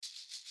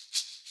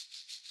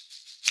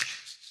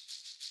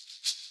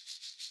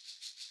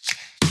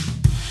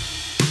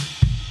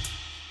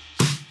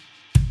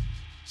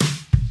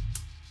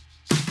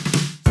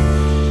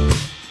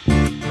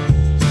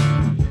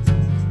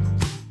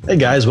Hey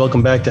guys,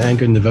 welcome back to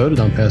Anchored and Devoted.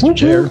 I'm Pastor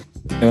Jared.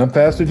 And I'm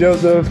Pastor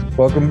Joseph.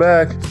 Welcome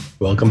back.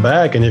 Welcome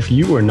back. And if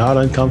you were not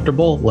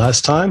uncomfortable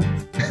last time,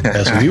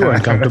 as we were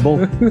uncomfortable,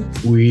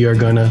 we are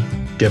going to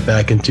get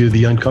back into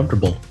the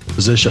uncomfortable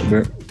position.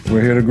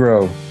 We're here to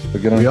grow. So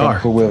get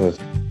uncomfortable with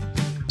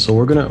us. So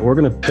we're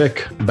gonna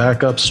pick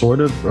back up,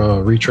 sort of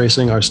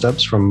retracing our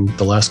steps from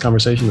the last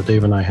conversation that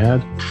Dave and I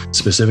had,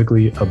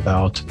 specifically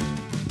about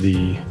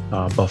the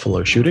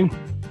Buffalo shooting.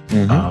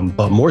 Mm-hmm.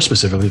 But more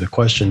specifically, the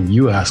question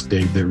you asked,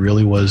 Dave, that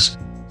really was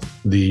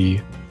the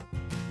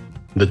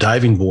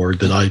diving board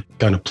that I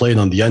kind of played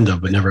on the end of,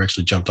 but never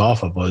actually jumped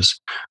off of,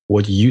 was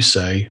what do you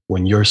say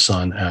when your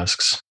son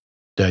asks,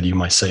 Dad, you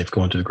my safe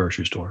going to the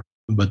grocery store?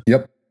 But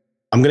yep,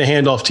 I'm going to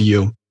hand off to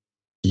you.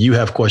 You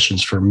have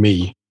questions for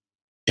me,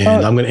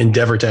 and I'm going to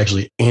endeavor to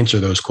actually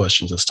answer those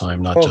questions this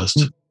time, not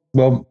just.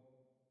 Well,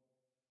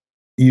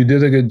 you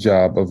did a good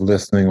job of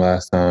listening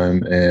last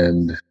time,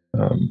 and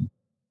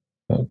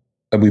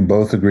we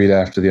both agreed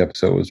after the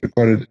episode was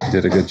recorded, you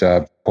did a good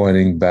job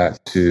pointing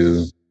back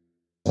to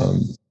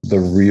the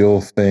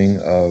real thing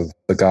of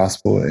the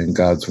gospel and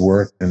God's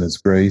work and His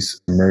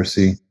grace and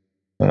mercy.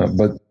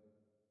 But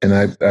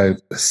I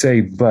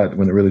say but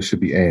when it really should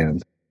be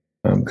and,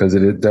 because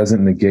it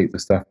doesn't negate the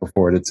stuff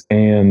before it. It's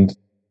and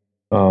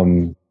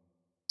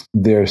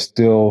there's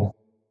still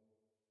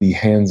the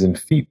hands and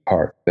feet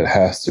part that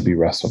has to be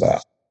wrestled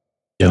out.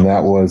 Yep. And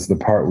that was the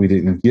part we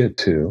didn't get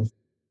to.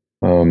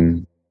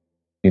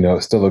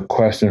 It's still a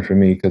question for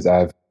me because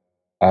I've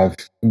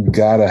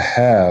got to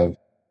have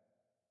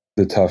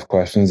the tough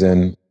questions.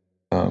 And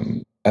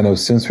I know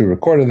since we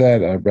recorded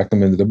that, I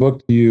recommended a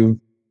book to you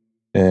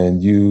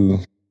and you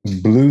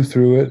blew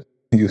through it.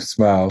 You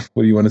smiled.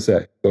 What do you want to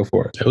say? Go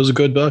for it. It was a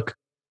good book.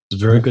 It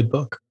was a very good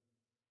book.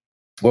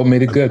 What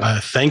made it good?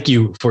 Thank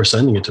you for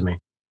sending it to me.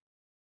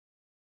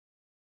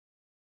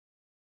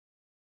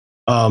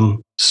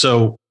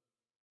 So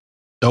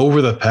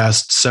over the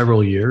past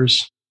several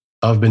years,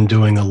 I've been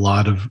doing a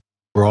lot of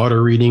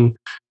broader reading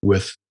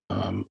with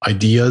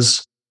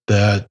ideas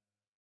that,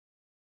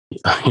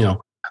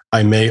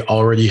 I may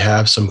already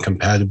have some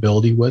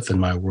compatibility with in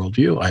my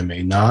worldview. I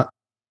may not,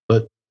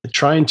 but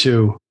trying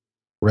to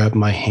wrap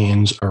my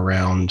hands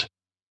around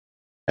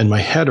and my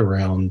head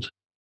around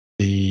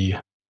the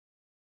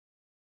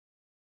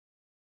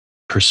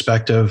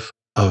perspective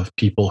of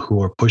people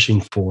who are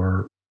pushing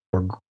for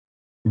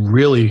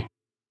really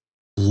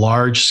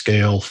large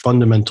scale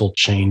fundamental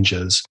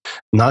changes,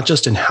 not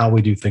just in how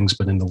we do things,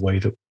 but in the way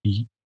that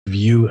we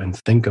view and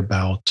think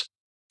about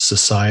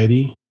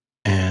society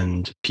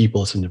and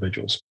people as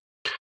individuals.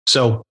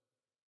 So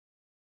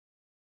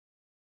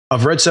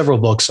I've read several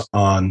books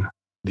on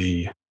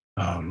the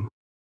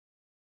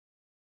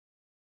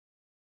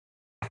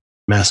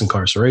mass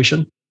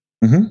incarceration.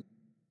 Mm-hmm.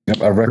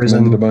 Yep, I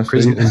recommended a bunch.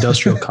 Prison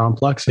industrial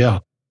complex. Yeah.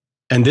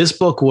 And this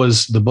book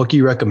was the book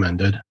you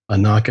recommended. A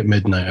Knock at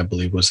Midnight, I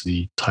believe, was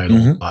the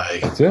title by.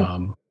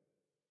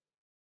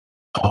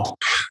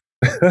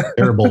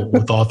 Terrible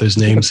with authors'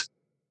 names.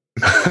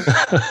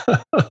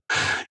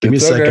 Give me a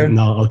second, and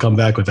I'll come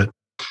back with it.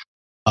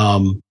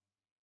 I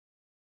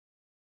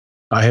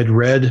had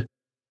read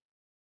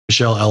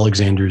Michelle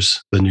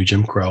Alexander's The New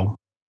Jim Crow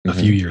a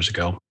few years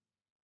ago,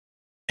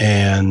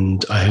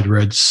 and I had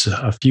read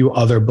a few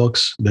other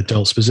books that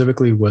dealt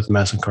specifically with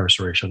mass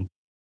incarceration.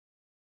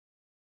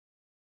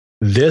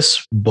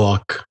 This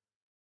book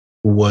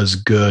was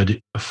good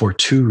for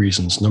two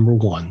reasons. Number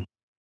one,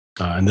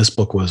 and this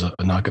book was A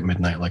Knock at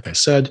Midnight, like I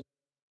said.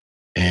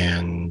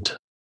 And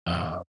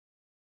I'm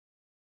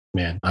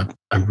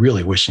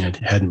really wishing I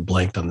hadn't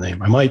blanked on the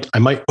name. I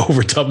might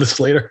overdub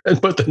this later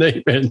and put the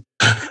name in.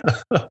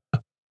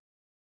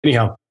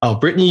 Anyhow,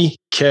 Brittany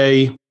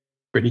K.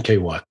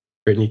 What?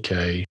 Brittany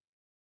K.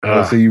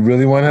 So you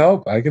really want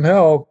help? I can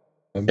help.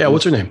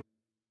 What's her name?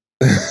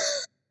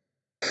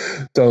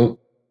 So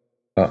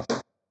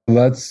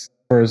let's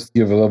first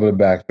give a little bit of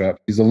backdrop.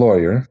 She's a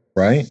lawyer,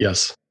 right?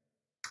 Yes.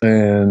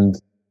 And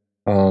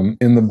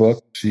in the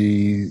book,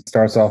 she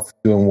starts off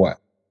doing what?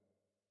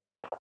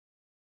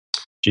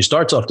 She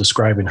starts off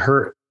describing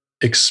her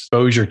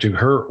exposure to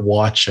her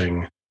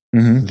watching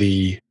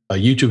the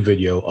YouTube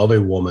video of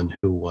a woman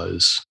who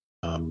was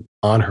on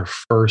her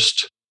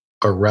first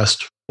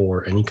arrest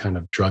for any kind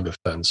of drug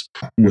offense,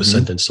 was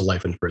sentenced to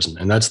life in prison.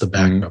 And that's the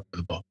backdrop of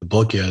the book. The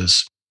book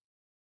is,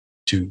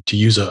 to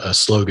use a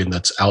slogan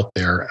that's out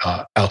there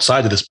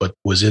outside of this, but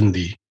was in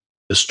the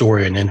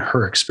story and in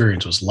her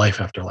experience, was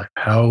life after life.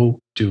 How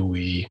do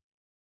we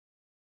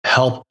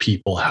help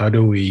people? How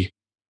do we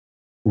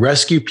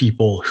rescue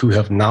people who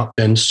have not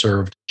been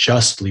served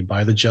justly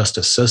by the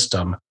justice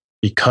system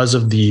because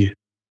of the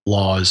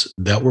laws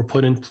that were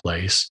put in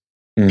place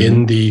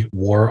in the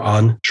war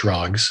on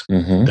drugs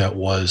that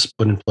was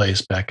put in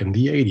place back in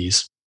the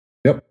 80s?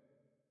 Yep.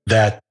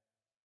 That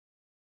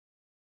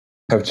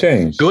have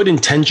changed. Good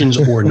intentions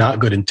or not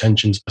good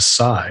intentions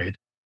aside,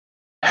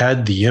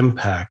 had the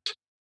impact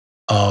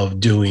of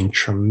doing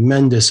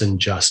tremendous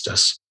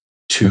injustice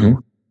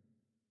to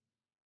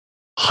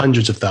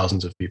hundreds of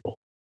thousands of people.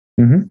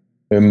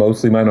 and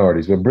mostly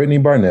minorities, but Brittany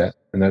Barnett,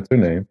 and that's her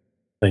name.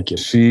 Thank you.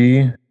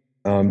 She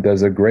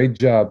does a great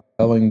job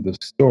telling the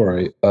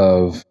story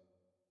of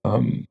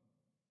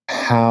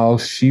how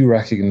she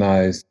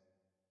recognized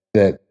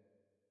that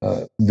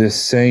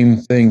this same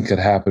thing could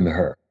happen to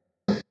her,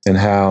 and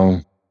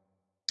how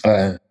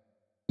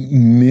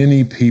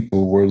many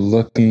people were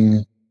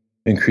looking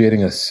and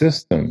creating a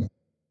system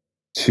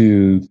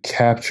to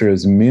capture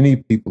as many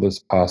people as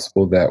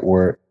possible that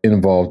were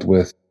involved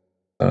with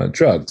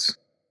drugs.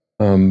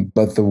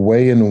 But the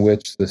way in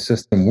which the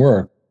system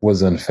worked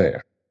was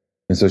unfair.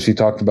 And so she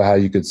talked about how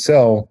you could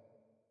sell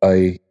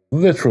a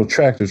literal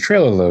tractor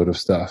trailer load of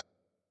stuff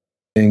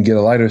and get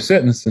a lighter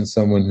sentence than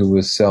someone who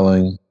was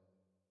selling,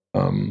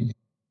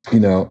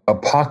 a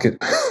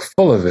pocket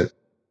full of it,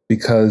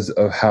 because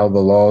of how the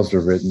laws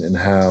were written and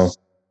how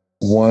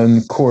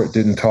one court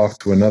didn't talk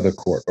to another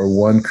court, or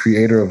one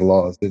creator of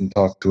laws didn't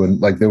talk to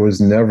there was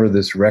never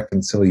this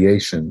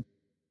reconciliation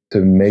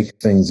to make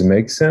things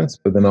make sense.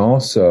 But then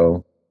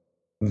also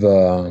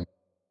the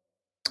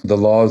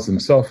laws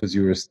themselves, as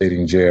you were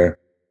stating, Jer,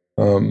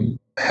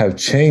 have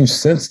changed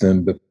since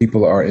then, but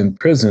people are in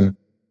prison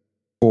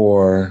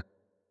for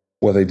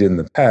what they did in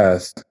the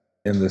past,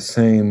 and the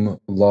same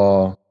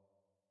law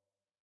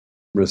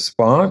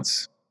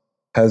response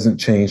hasn't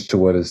changed to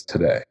what is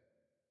today.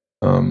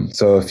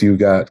 So if you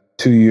got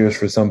 2 years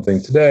for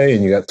something today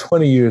and you got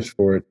 20 years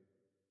for it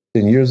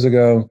 10 years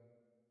ago,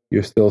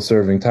 you're still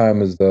serving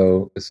time as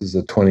though this is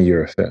a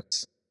 20-year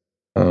offense,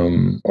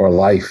 or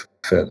life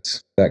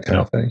offense, that kind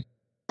of thing.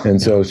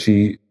 And so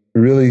she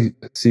really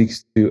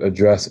seeks to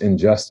address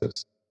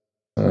injustice.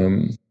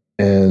 And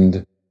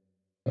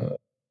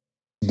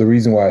the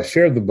reason why I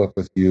shared the book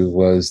with you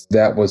was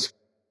that was,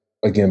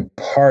 again,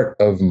 part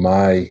of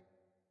my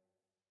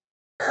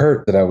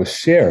hurt that I was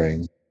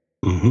sharing,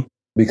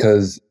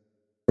 because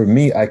for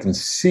me, I can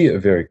see it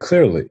very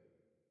clearly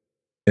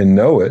and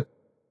know it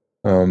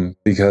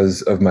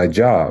because of my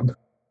job,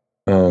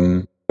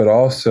 but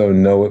also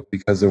know it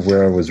because of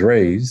where I was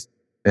raised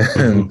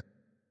and,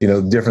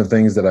 different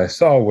things that I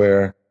saw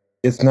where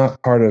it's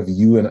not part of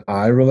you and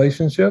I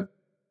relationship,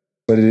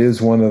 but it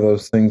is one of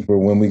those things where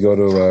when we go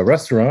to a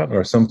restaurant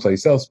or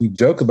someplace else, we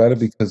joke about it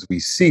because we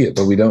see it,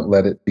 but we don't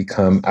let it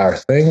become our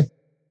thing.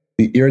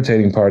 The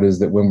irritating part is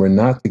that when we're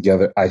not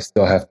together, I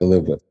still have to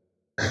live with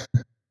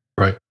it.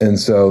 Right. And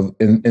so,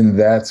 and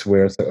that's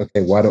where it's like,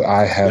 okay, why do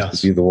I have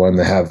to be the one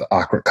to have the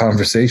awkward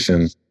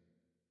conversation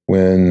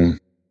when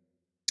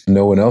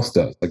no one else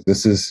does? Like,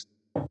 this is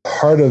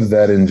part of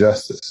that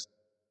injustice.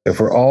 If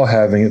we're all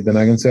having it, then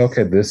I can say,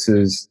 okay, this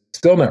is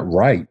still not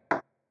right,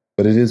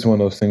 but it is one of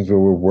those things where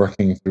we're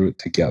working through it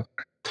together.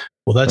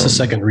 Well, that's the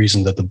second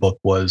reason that the book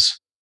was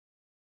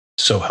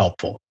so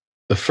helpful.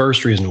 The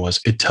first reason was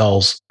it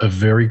tells a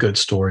very good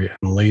story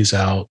and lays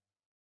out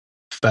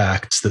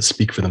facts that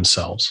speak for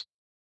themselves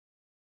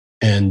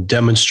and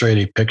demonstrate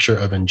a picture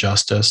of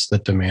injustice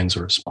that demands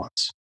a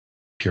response,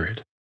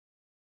 period.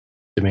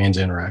 Demands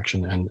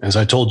interaction. And as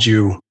I told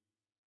you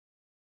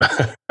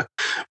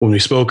when we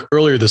spoke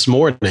earlier this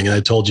morning, and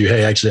I told you,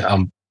 hey, actually,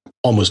 I'm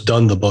almost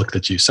done the book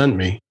that you sent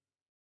me.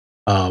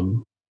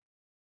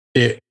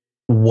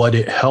 What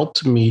it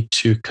helped me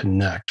to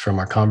connect from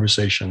our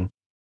conversation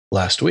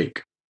last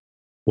week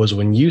was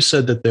when you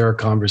said that there are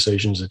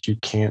conversations that you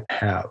can't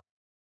have.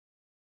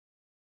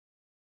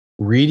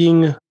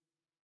 Reading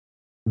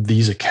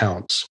these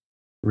accounts,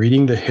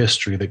 reading the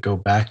history that go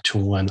back to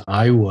when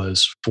I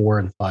was 4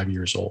 and 5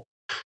 years old,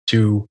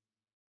 to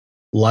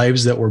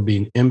lives that were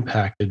being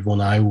impacted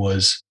when I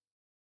was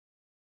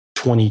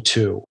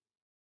 22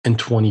 and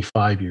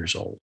 25 years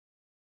old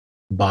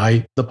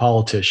by the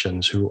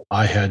politicians who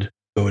I had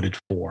voted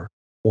for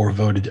or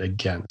voted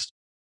against.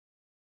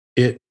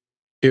 It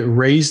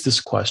raised this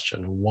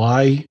question: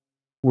 why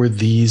were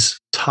these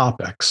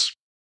topics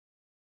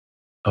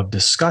of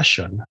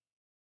discussion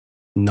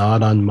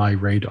not on my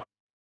radar?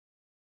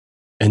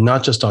 And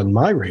not just on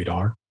my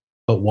radar,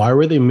 but why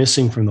were they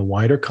missing from the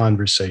wider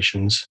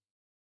conversations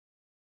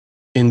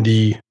in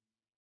the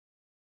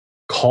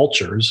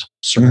cultures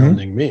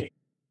surrounding me?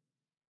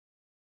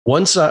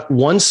 Once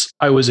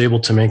I was able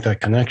to make that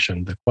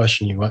connection, the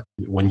question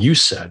when you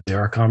said there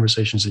are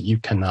conversations that you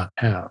cannot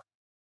have,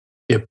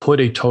 it put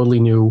a totally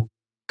new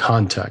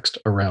context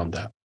around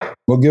that.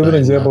 Well, give an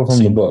example from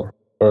the book,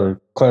 or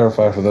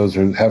clarify for those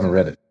who haven't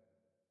read it.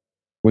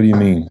 What do you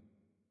mean?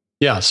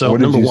 Yeah. So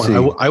number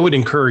one, I would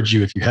encourage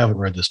you, if you haven't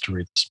read this, to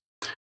read this.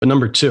 But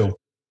number two,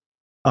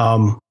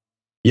 so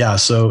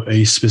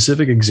a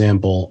specific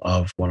example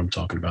of what I'm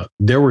talking about.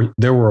 There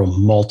were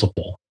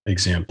multiple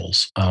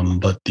examples,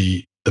 but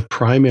the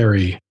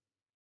primary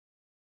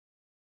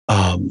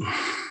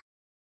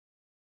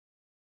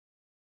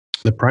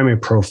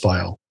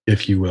profile,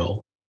 if you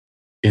will,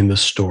 in the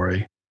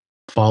story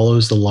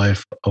follows the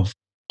life of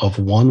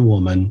one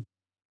woman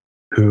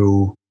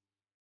who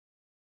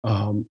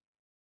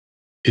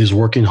is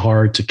working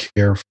hard to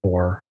care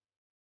for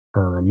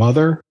her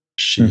mother.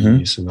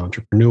 She's an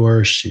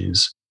entrepreneur.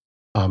 She's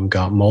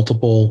got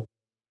multiple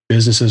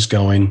businesses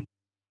going.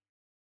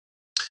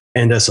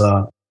 And as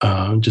a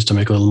just to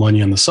make a little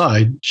money on the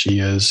side, she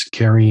is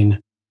carrying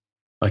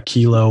a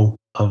kilo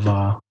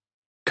of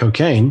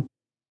cocaine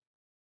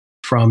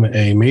from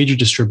a major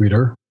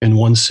distributor in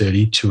one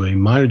city to a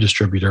minor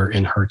distributor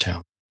in her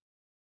town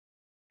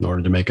in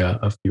order to make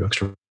a few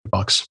extra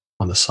bucks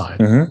on the side.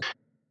 Mm-hmm.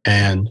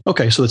 And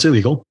okay, so it's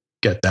illegal.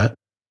 Get that.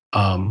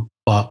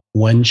 But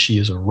when she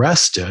is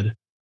arrested,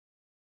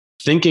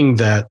 thinking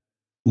that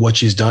what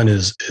she's done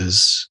is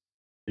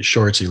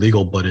sure, it's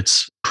illegal, but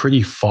it's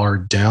pretty far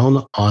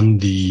down on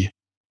the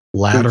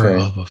ladder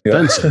of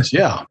offenses.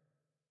 Yeah.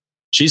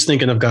 She's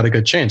thinking I've got a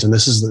good chance. And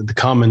this is the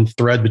common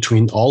thread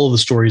between all of the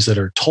stories that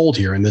are told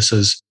here. And this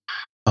is,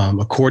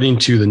 according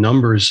to the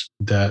numbers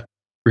that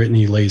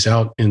Brittany lays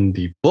out in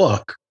the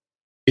book,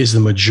 is the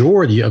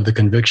majority of the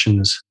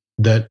convictions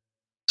that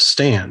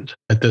stand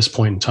at this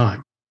point in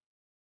time.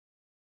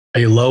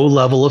 A low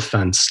level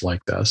offense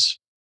like this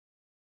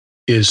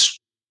is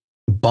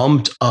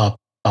bumped up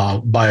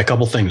by a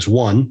couple things.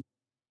 One,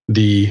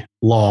 the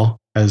law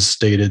has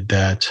stated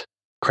that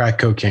crack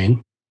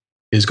cocaine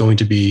is going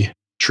to be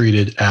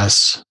treated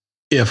as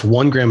if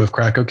 1 gram of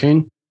crack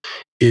cocaine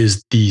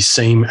is the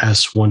same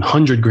as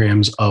 100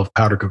 grams of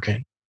powder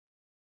cocaine.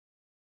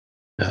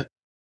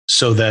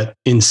 So that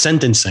in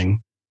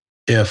sentencing,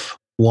 if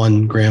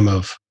 1 gram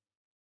of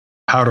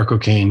powder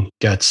cocaine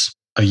gets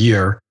a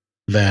year,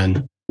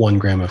 then 1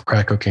 gram of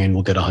crack cocaine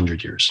will get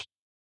 100 years.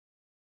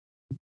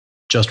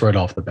 Just right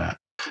off the bat.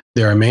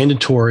 There are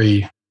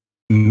mandatory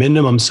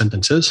minimum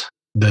sentences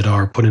that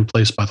are put in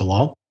place by the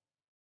law.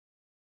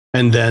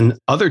 And then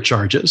other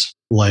charges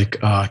like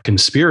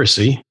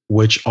conspiracy,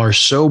 which are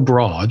so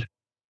broad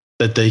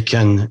that they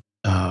can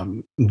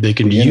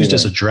be used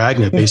as a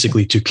dragnet,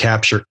 basically to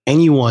capture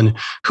anyone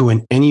who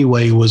in any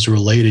way was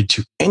related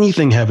to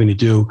anything having to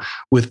do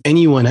with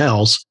anyone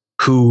else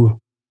who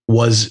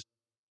was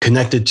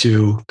connected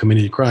to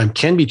committing a crime,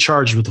 can be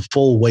charged with the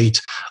full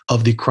weight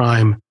of the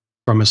crime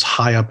from as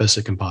high up as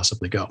it can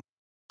possibly go.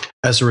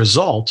 As a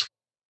result,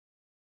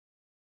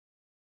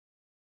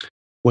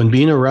 upon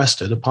being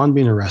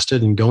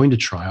arrested and going to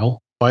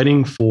trial,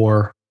 fighting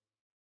for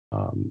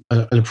an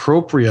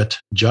appropriate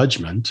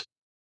judgment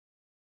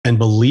and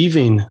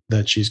believing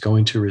that she's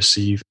going to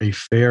receive a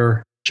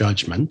fair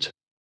judgment,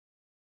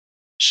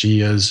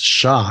 she is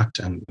shocked,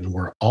 and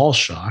we're all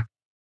shocked,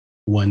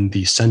 when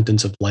the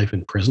sentence of life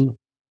in prison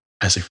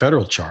as a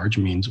federal charge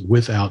means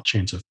without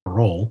chance of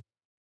parole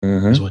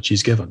is what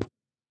she's given.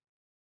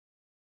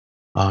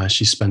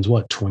 She spends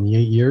 28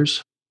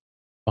 years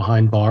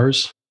behind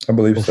bars? I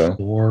believe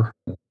before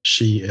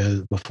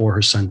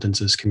her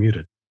sentence is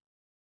commuted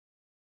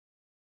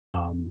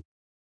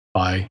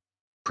by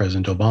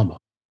President Obama.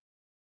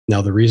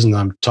 Now, the reason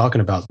I'm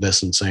talking about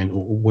this and saying,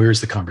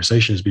 where's the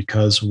conversation, is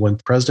because when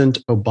President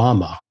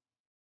Obama,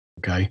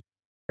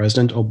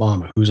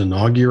 whose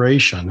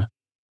inauguration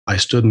I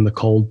stood in the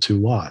cold to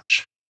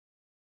watch,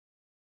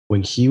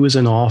 when he was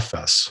in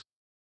office,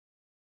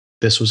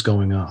 this was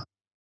going on.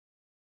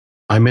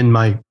 I'm in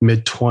my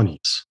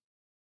mid-20s.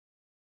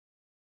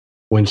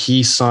 When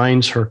he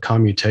signs her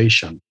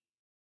commutation,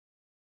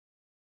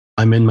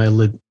 I'm in my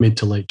mid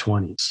to late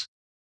 20s.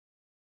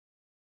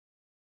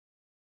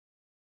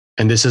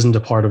 And this isn't a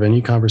part of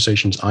any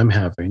conversations I'm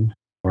having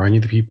or any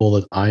of the people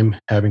that I'm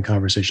having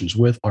conversations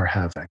with are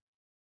having.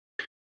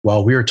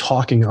 While we are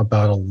talking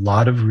about a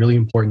lot of really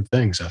important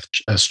things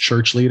as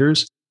church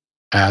leaders,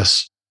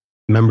 as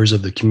members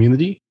of the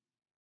community,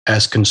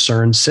 as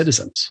concerned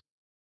citizens,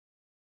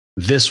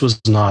 this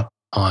was not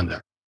on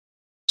there.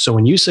 So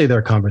when you say there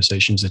are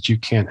conversations that you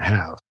can't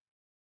have,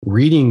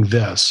 reading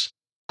this,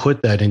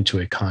 put that into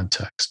a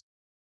context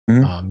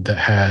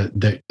that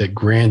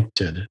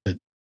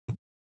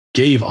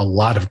gave a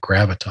lot of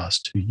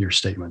gravitas to your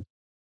statement.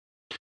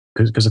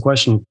 Because the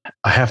question,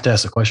 I have to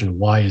ask the question,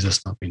 why is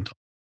this not being talked?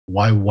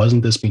 Why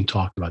wasn't this being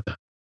talked about then?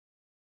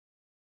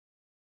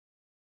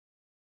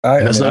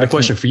 That's not a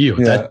question for you.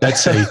 Yeah.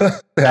 That's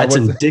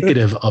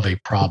indicative of a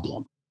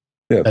problem.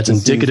 Yeah, that's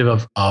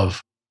indicative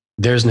of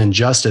there's an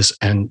injustice,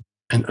 and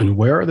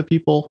where are the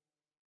people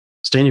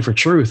standing for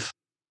truth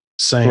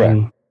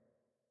saying,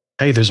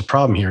 hey, there's a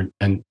problem here.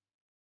 And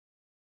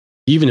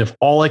even if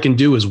all I can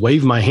do is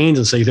wave my hands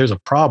and say there's a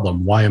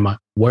problem, why am I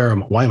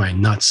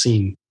not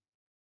seeing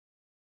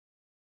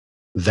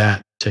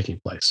that taking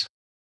place?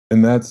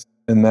 And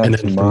then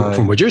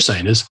from what you're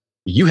saying is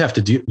you have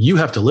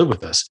to live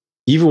with this.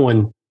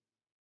 Even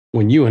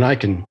when you and I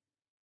can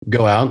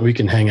go out, we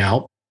can hang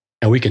out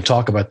and we can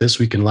talk about this,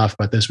 we can laugh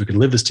about this, we can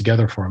live this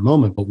together for a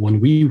moment. But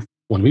when we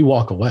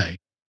walk away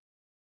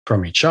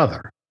from each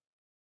other,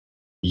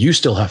 you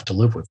still have to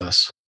live with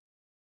this.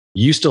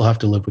 You still have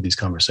to live with these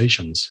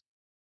conversations.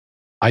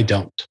 I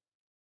don't.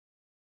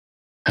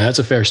 And that's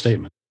a fair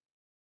statement.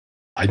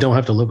 I don't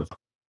have to live with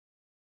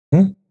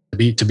them.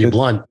 To be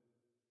blunt,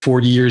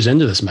 40 years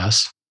into this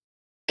mess,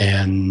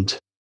 and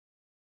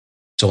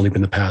it's only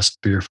been the past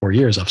 3 or 4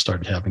 years I've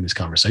started having these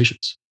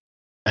conversations.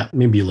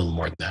 Maybe a little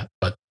more than that,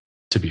 but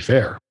to be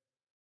fair,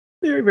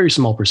 very, very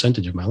small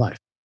percentage of my life.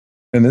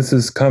 And this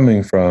is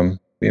coming from,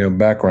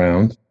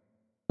 background.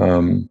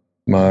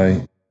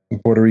 My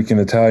Puerto Rican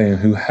Italian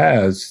who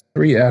has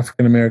 3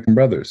 African American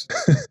brothers,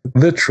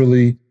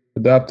 literally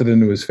adopted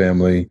into his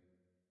family,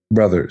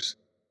 brothers,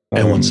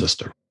 and one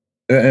sister,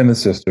 and a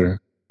sister,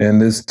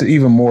 and there's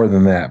even more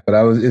than that. But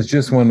it's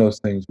just one of those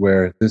things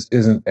where this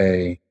isn't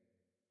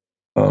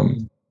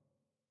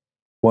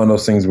one of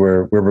those things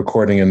where we're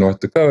recording in North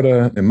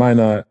Dakota in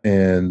Minot,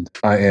 and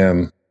I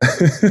am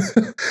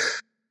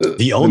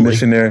the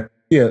missionary.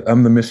 Yeah,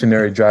 I'm the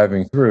missionary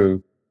driving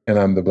through, and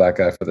I'm the black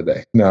guy for the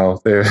day. No,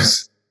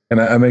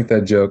 and I make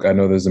that joke. I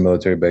know there's a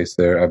military base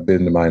there. I've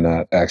been to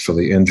Minot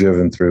actually and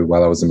driven through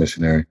while I was a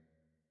missionary.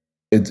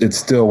 It's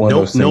still one of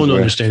those things. No one will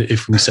understand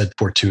if we said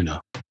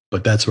Fortuna,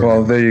 but that's where.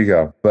 Well, there you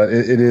go. But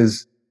it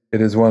is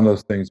one of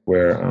those things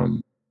where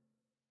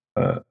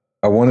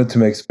I wanted to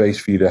make space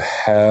for you to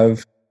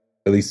have,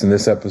 at least in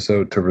this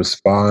episode, to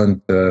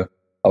respond to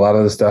a lot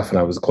of the stuff. And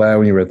I was glad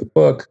when you read the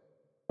book.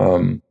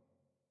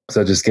 So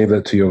I just gave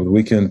that to you over the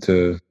weekend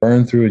to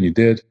burn through, and you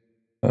did.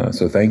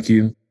 So thank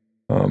you.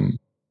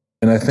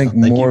 And I think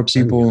more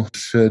people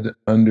should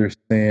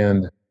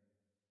understand,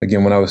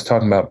 again, when I was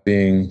talking about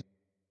being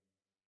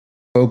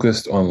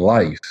focused on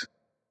life,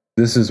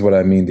 this is what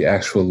I mean, the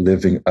actual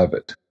living of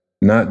it,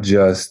 not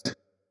just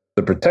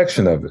the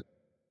protection of it,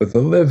 but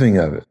the living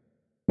of it.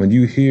 When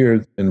you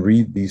hear and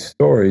read these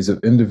stories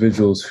of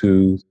individuals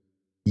whose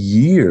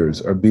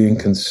years are being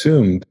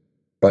consumed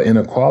by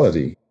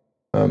inequality,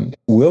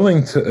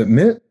 willing to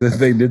admit that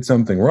they did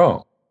something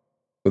wrong.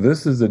 So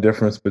this is the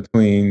difference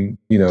between,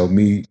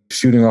 me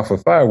shooting off a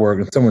firework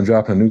and someone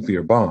dropping a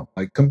nuclear bomb,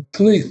 like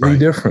completely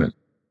different.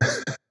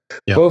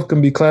 Yep. Both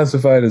can be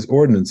classified as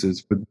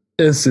ordinances, but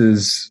this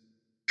is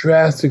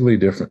drastically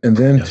different. And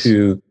then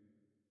to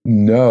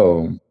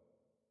know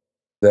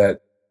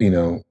that,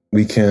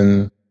 we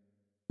can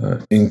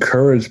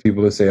encourage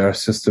people to say our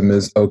system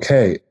is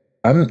okay.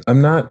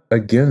 I'm not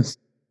against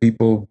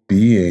people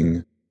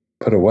being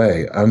put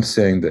away. I'm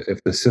saying that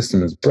if the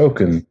system is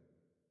broken,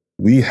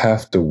 we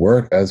have to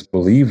work as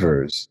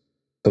believers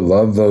to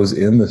love those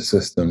in the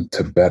system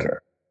to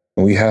better.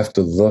 And we have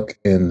to look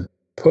and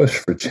push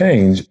for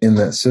change in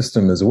that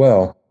system as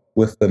well,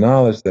 with the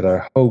knowledge that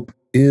our hope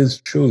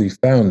is truly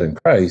found in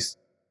Christ.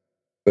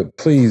 But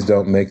please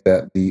don't make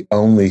that the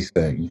only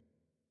thing,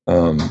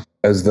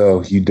 as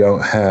though you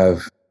don't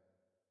have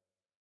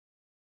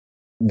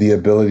the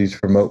ability to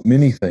promote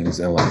many things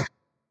in life,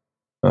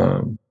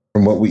 from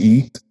what we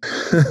eat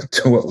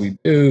to what we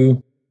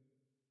do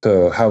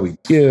to how we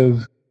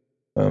give.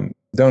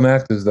 Don't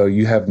act as though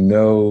you have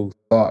no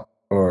thought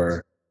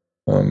or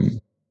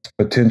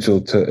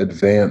potential to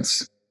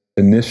advance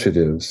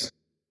initiatives.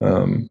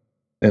 And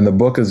the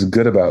book is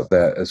good about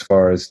that, as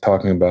far as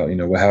talking about,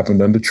 what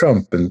happened under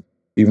Trump. And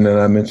even then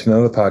I mentioned in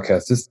other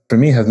podcasts, this for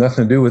me has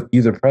nothing to do with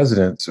either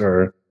presidents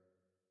or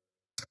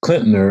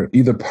Clinton or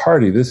either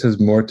party. This has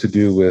more to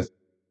do with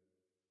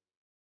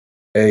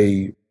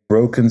a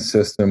broken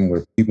system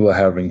where people are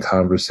having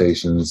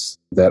conversations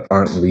that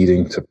aren't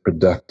leading to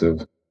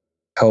productive,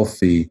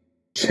 healthy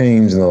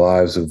change in the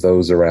lives of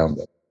those around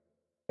them.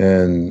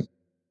 And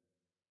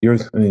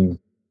in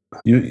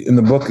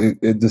the book,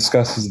 it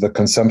discusses the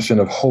consumption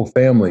of whole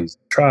families,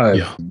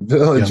 tribes,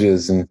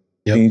 villages, and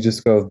you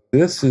just go,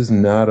 this is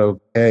not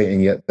okay.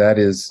 And yet that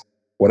is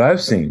what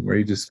I've seen, where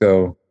you just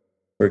go,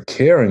 we're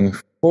caring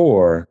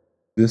for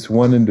this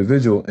one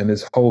individual and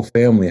his whole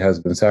family has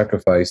been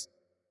sacrificed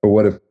for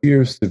what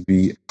appears to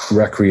be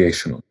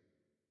recreational,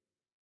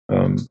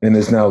 and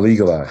is now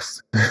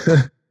legalized.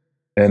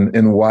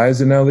 And why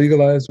is it now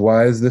legalized?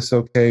 Why is this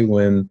okay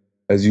when,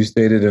 as you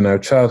stated, in our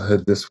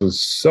childhood, this was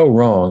so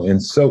wrong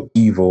and so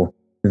evil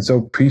and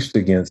so preached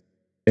against,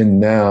 and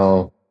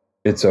now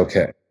it's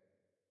okay?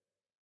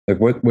 Like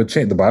what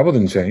changed? The Bible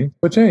didn't change.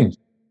 What changed?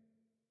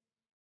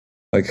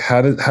 Like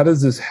how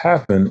does this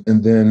happen?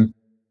 And then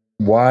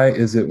why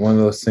is it one of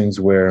those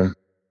things where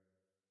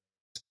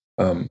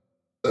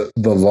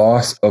the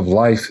loss of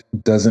life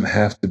doesn't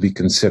have to be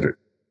considered?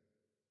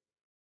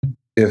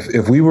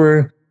 If we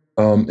were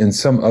in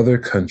some other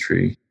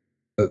country,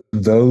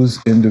 those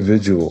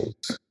individuals,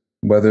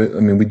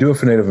 we do it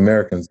for Native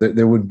Americans,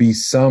 there would be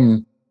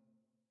something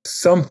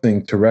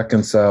to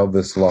reconcile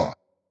this law,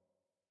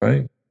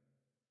 right?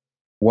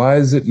 Why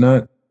is it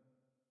not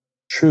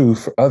true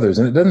for others?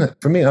 And it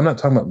doesn't, for me, I'm not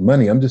talking about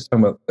money. I'm just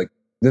talking about, like,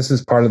 this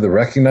is part of the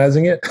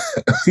recognizing it.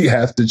 We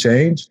have to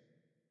change.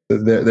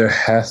 There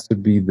has to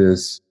be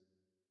this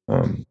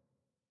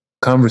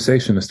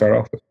conversation to start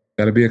off with.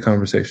 Got to be a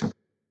conversation.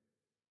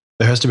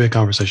 There has to be a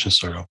conversation to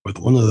start off with.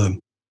 One of the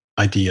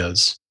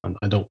ideas, I'm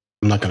not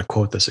going to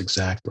quote this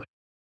exactly,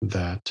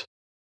 that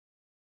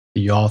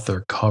the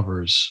author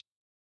covers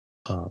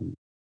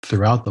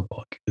throughout the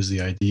book is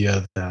the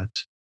idea that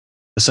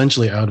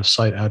essentially out of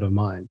sight, out of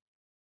mind,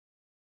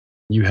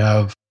 you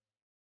have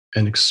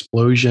an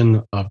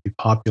explosion of the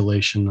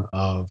population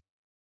of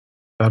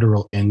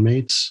federal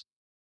inmates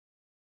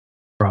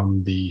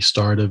from the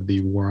start of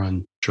the war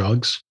on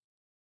drugs,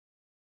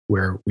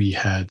 where we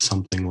had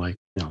something like,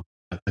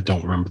 I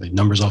don't remember the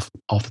numbers off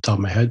the top of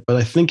my head, but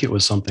I think it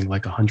was something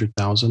like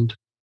 100,000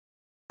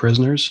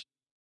 prisoners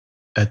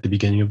at the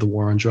beginning of the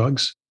war on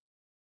drugs.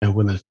 And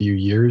within a few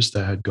years,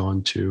 that had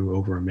gone to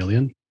over 1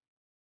 million.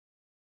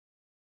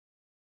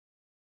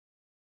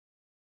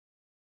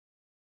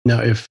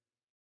 Now, if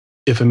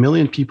 1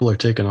 million people are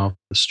taken off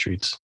the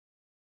streets,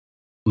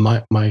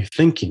 my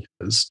thinking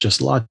is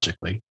just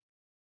logically,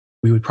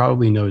 we would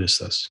probably notice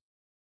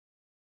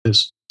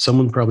this.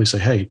 Someone would probably say,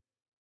 "Hey,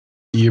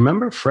 do you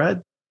remember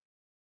Fred?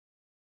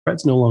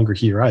 Fred's no longer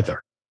here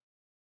either."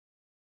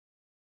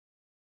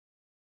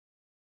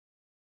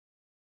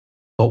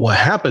 But what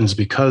happens,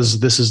 because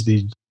this is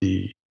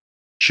the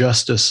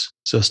justice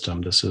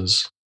system, this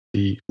is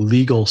the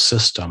legal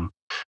system,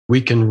 we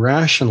can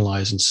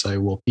rationalize and say,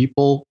 well,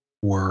 people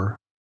were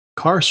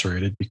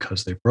incarcerated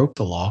because they broke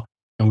the law,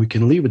 and we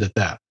can leave it at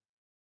that.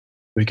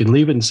 We can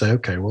leave it and say,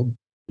 okay, well,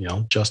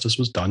 justice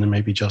was done, and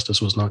maybe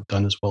justice was not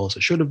done as well as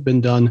it should have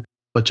been done,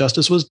 but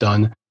justice was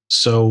done.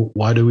 So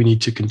why do we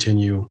need to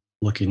continue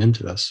looking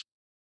into this?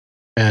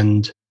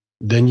 And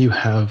then you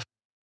have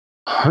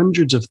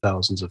hundreds of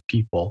thousands of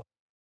people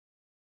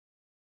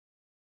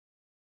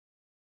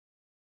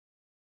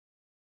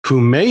who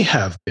may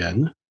have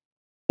been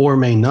or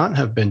may not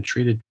have been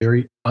treated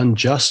very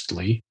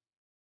unjustly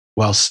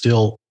while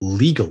still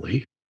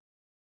legally.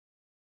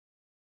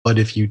 But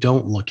if you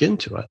don't look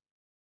into it,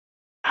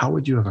 how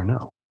would you ever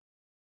know?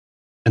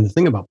 And the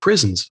thing about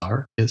prisons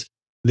is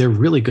they're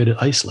really good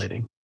at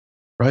isolating,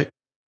 right?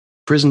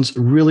 Prison's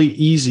really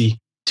easy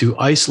to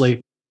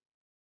isolate.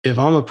 If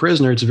I'm a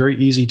prisoner, it's very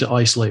easy to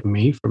isolate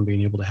me from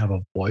being able to have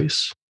a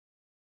voice.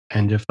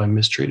 And if I'm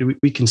mistreated,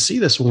 we can see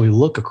this when we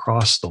look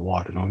across the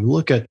water. When we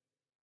look at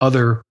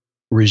other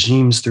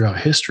regimes throughout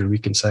history, we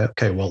can say,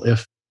 okay, well,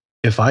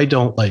 if I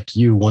don't like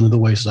you, one of the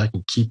ways I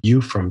can keep you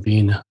from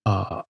being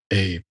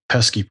a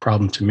pesky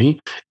problem to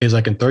me is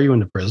I can throw you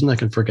into prison. I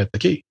can forget the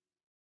key.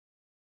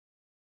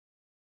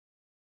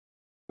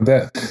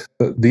 That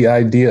the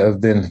idea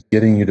of then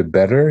getting you to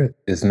better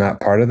is not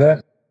part of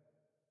that,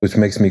 which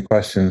makes me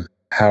question,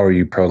 how are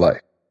you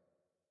pro-life?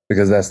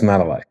 Because that's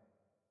not a life.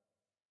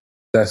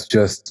 That's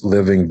just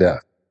living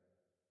death,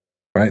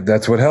 right?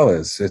 That's what hell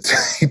is.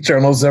 It's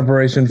eternal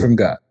separation from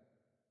God.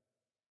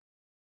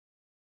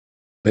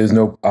 There's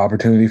no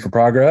opportunity for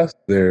progress.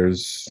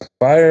 There's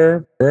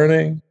fire,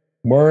 burning,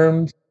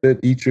 worms that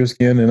eat your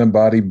skin in a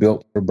body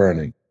built for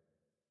burning.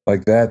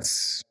 Like,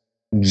 that's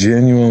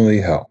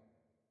genuinely hell.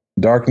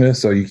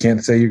 Darkness, so you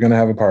can't say you're going to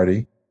have a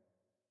party.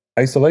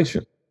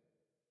 Isolation.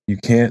 You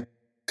can't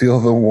feel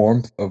the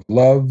warmth of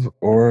love,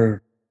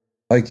 or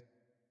like,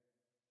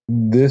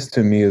 this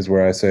to me is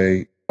where I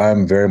say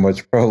I'm very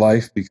much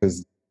pro-life,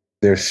 because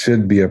there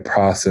should be a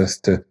process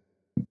to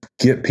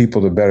get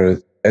people to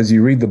better. As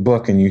you read the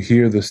book and you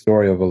hear the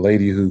story of a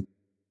lady who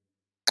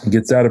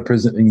gets out of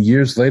prison and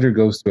years later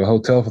goes to a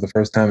hotel for the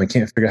first time and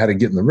can't figure out how to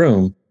get in the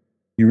room,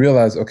 you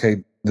realize,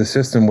 okay, the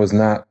system was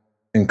not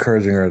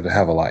encouraging her to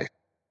have a life.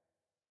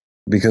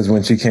 Because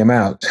when she came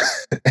out,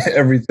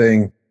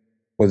 everything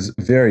was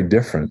very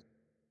different,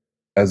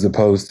 as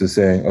opposed to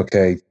saying,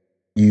 okay,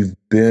 you've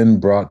been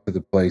brought to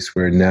the place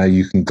where now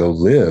you can go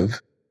live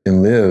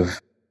and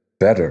live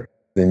better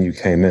than you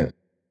came in.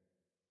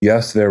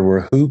 Yes, there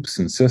were hoops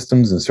and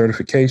systems and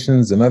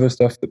certifications and other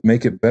stuff that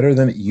make it better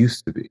than it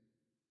used to be.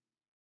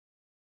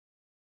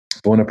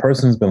 But when a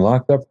person's been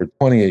locked up for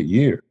 28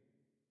 years,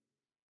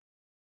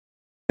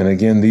 and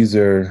again, these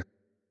are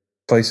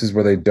places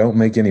where they don't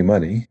make any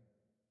money,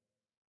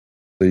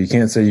 so you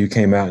can't say you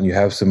came out and you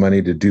have some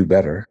money to do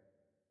better,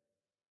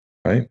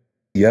 right?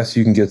 Yes,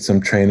 you can get some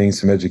training,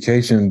 some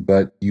education,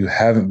 but you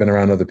haven't been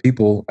around other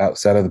people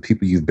outside of the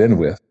people you've been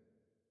with.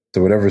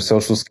 So whatever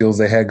social skills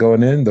they had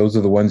going in, those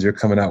are the ones you're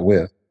coming out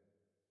with.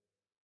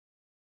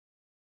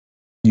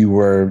 You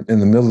were in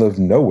the middle of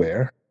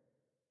nowhere,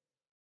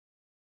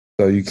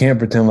 so you can't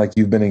pretend like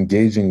you've been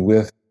engaging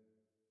with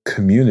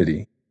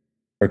community,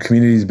 or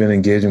community's been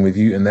engaging with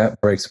you, and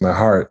that breaks my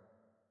heart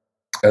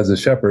as a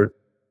shepherd,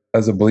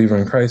 as a believer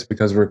in Christ,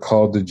 because we're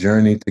called to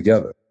journey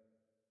together.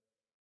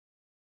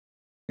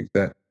 Like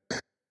that.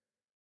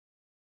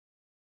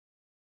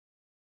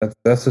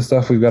 That's the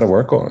stuff we've got to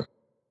work on.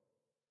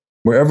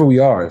 Wherever we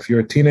are, if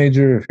you're a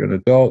teenager, if you're an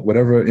adult,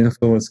 whatever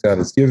influence God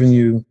has given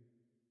you,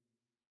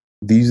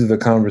 these are the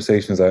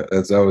conversations,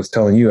 as I was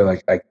telling you,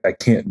 like I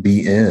can't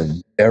be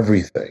in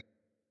everything.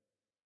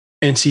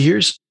 And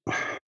see,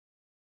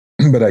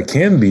 but I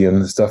can be in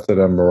the stuff that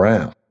I'm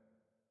around.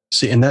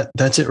 See, and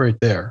that's it right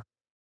there.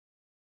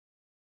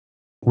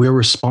 We're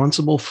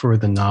responsible for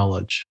the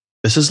knowledge.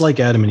 This is like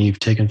Adam and Eve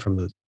taken from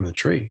the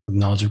tree, the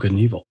knowledge of good and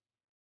evil.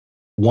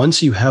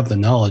 Once you have the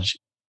knowledge,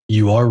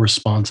 you are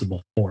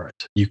responsible for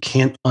it. You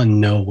can't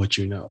unknow what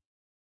you know.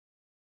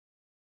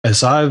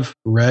 As I've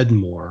read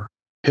more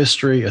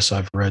history, as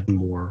I've read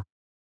more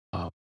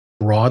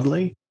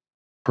broadly,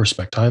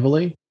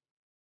 perspectively,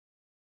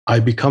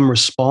 I become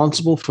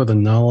responsible for the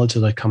knowledge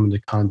that I come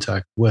into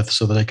contact with,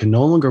 so that I can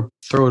no longer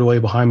throw it away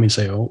behind me and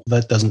say, oh,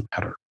 that doesn't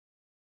matter.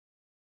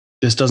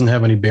 This doesn't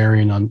have any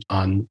bearing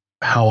on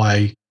how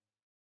I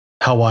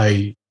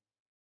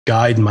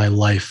guide my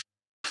life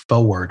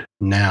forward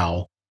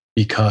now,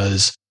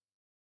 because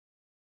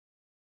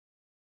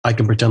I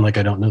can pretend like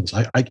I don't know this.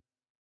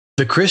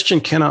 The Christian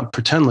cannot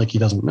pretend like he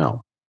doesn't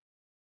know.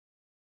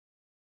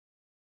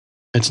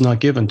 It's not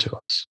given to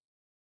us.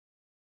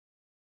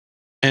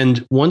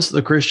 And once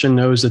the Christian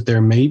knows that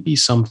there may be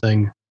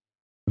something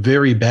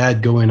very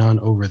bad going on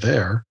over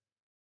there,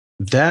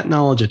 that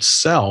knowledge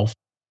itself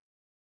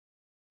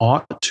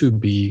ought to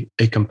be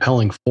a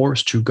compelling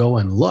force to go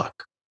and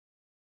look,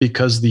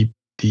 because the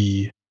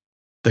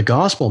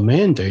gospel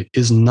mandate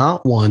is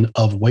not one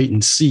of wait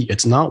and see.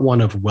 It's not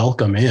one of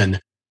welcome in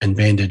and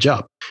bandage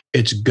up.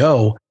 It's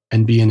go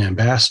and be an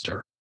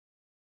ambassador.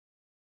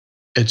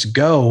 It's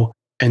go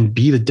and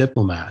be the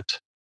diplomat.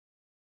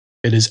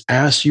 It is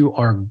as you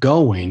are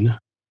going,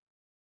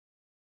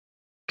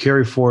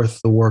 carry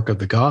forth the work of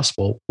the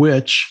gospel,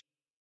 which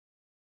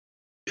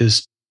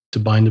is to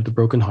bind up the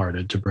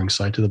brokenhearted, to bring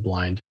sight to the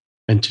blind,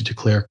 and to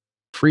declare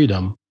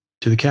freedom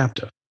to the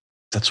captive.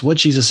 That's what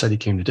Jesus said he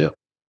came to do.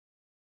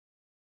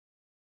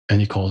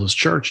 And he calls his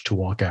church to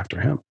walk after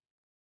him.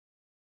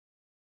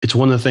 It's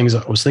one of the things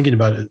I was thinking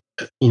about.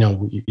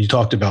 You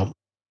talked about,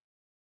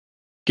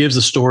 gives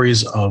the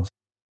stories of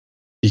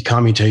the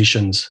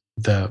commutations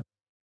that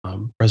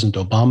President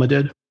Obama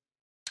did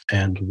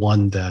and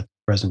one that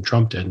President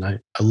Trump did. And I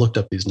looked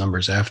up these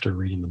numbers after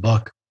reading the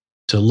book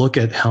to look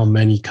at how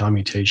many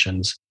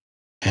commutations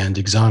and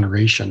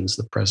exonerations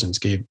the presidents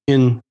gave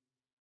from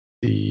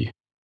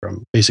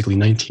basically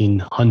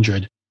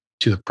 1900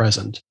 to the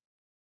present.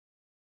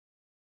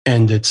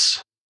 And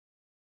it's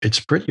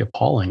pretty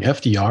appalling.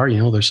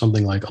 FDR, there's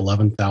something like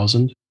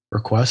 11,000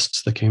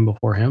 requests that came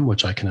before him,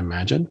 which I can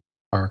imagine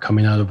are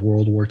coming out of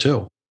World War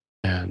II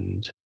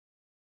and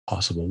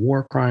possible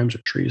war crimes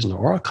or treason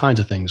or all kinds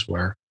of things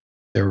where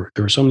there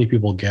were so many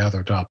people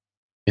gathered up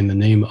in the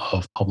name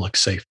of public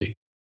safety,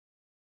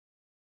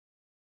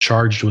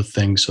 charged with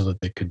things so that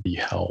they could be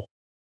held.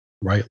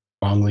 Right,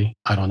 wrongly,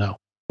 I don't know.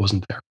 It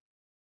wasn't there.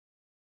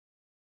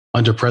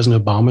 Under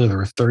President Obama, there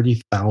were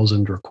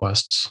 30,000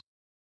 requests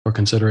for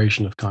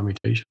consideration of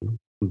commutation,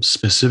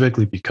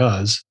 specifically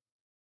because,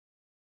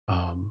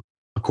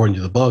 according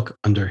to the book,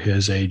 under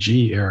his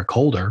AG, Eric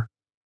Holder,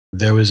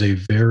 there was a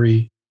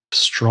very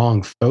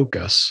strong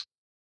focus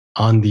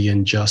on the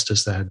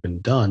injustice that had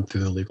been done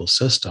through the legal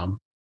system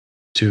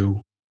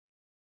to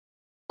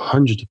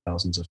hundreds of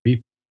thousands of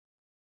people.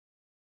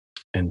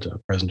 And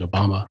President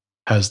Obama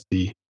has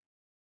the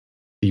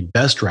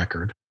best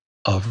record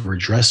of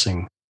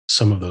redressing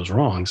some of those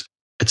wrongs.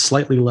 It's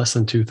slightly less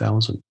than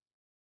 2,000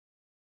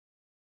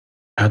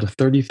 out of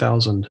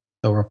 30,000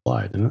 that were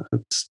applied. And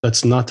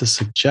that's not to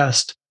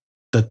suggest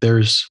that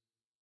there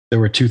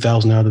were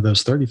 2,000 out of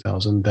those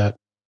 30,000 that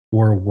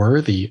were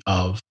worthy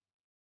of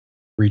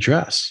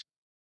redress.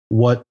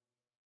 What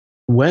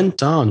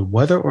went on,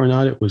 whether or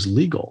not it was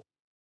legal,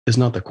 is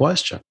not the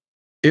question.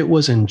 It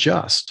was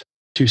unjust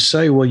to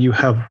say, well, you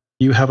have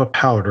a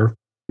powder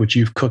which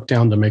you've cooked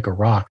down to make a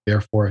rock,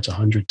 therefore it's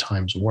 100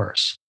 times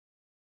worse.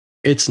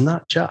 It's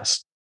not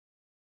just.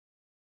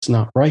 It's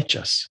not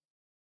righteous.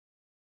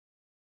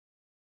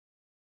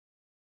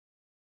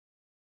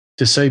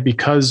 To say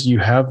because you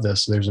have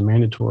this, there's a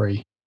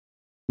mandatory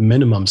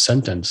minimum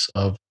sentence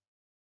of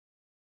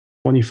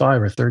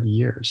 25 or 30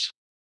 years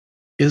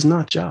is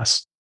not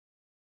just.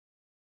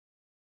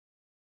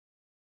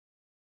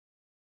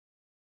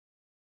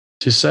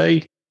 To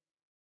say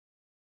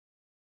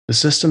the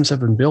systems have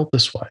been built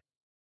this way,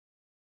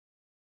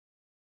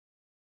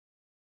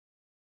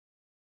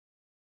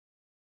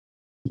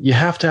 you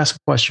have to ask a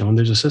question when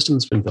there's a system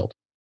that's been built.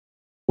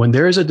 When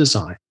there is a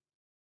design,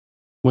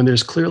 when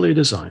there's clearly a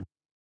design,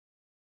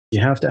 you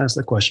have to ask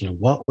the question of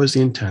what was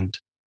the intent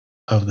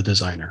of the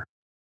designer?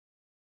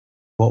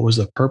 What was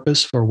the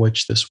purpose for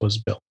which this was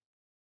built?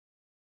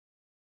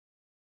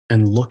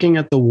 And looking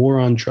at the war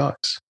on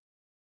drugs,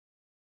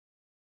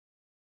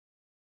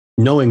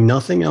 knowing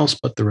nothing else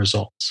but the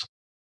results,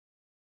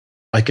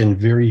 I can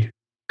very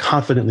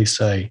confidently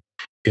say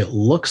it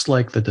looks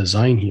like the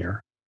design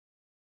here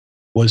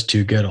was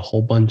to get a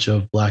whole bunch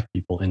of Black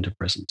people into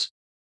prisons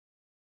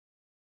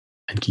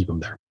and keep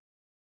them there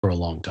for a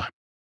long time.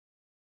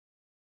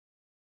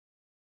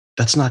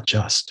 That's not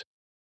just.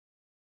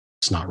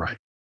 It's not right.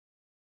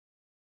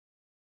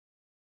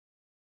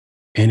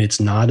 And it's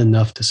not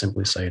enough to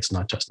simply say it's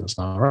not just and it's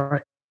not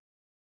right.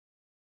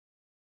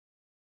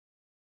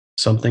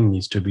 Something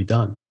needs to be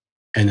done.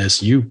 And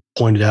as you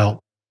pointed out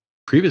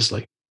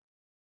previously,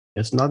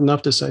 it's not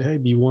enough to say, hey,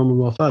 be warm and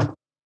well fed.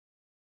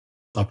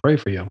 I'll pray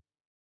for you.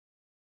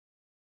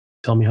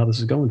 Tell me how this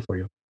is going for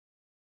you.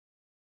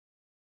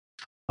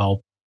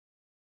 I'll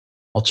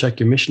check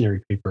your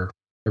missionary paper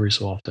every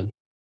so often.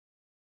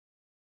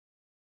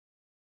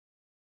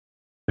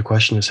 The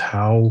question is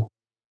how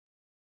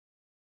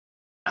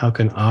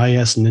can I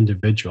as an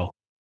individual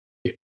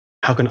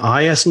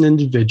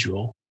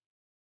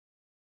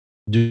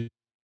do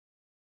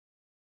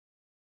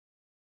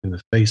in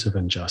the face of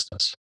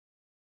injustice?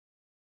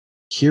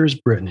 Here's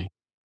Brittany,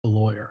 a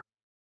lawyer,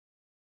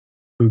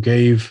 who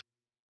gave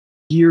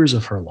years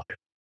of her life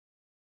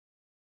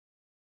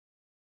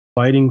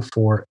fighting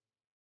for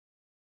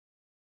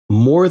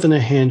more than a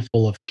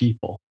handful of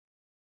people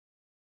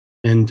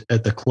And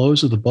at the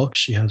close of the book,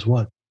 she has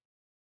what?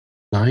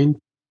 9,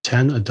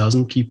 10, a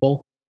dozen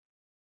people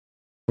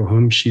for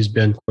whom she's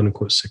been, quote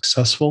unquote,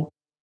 successful.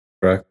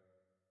 Correct.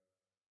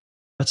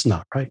 That's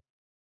not right.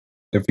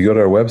 If you go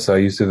to our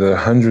website, you see the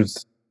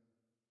hundreds,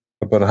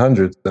 about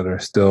 100 that are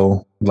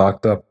still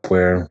locked up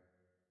where,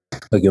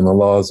 again, the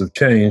laws have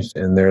changed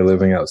and they're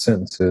living out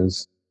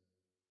sentences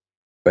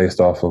based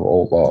off of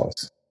old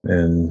laws.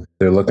 And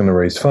they're looking to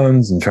raise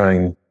funds and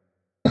trying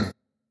to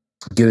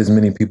get as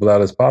many people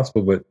out as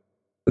possible. But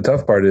the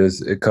tough part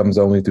is it comes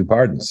only through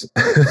pardons.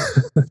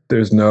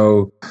 There's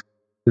no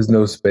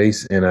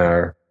space in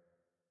our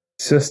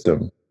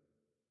system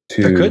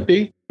to. There could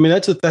be. I mean,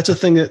 that's a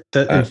thing that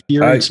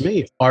infuriates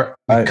me.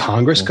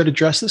 Congress could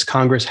address this.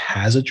 Congress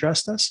has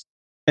addressed this,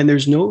 and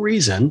there's no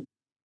reason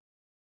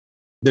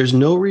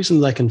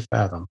that I can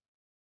fathom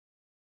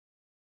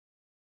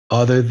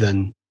other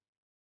than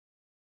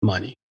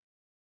money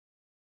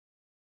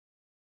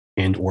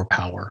and or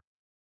power,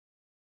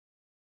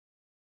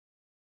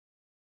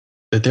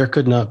 that there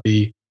could not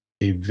be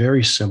a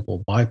very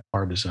simple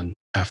bipartisan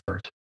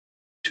effort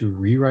to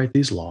rewrite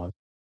these laws,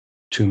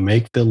 to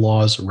make the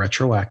laws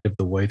retroactive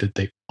the way that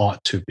they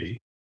ought to be.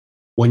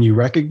 When you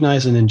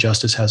recognize an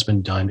injustice has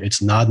been done,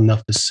 it's not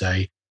enough to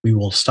say, we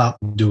will stop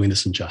doing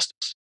this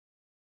injustice.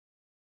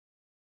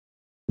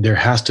 There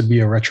has to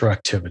be a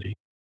retroactivity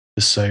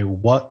to say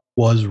what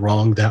was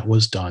wrong that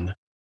was done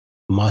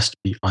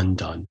must be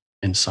undone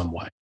in some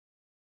way.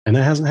 And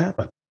that hasn't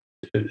happened.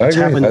 It's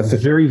happened in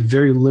very,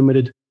 very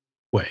limited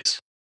ways.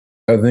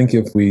 I think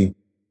if we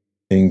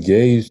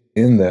engaged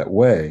in that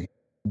way,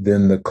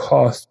 then the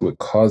cost would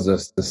cause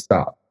us to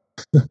stop.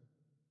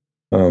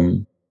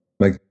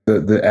 Like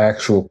the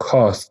actual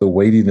cost, the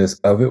weightiness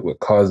of it would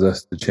cause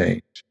us to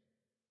change,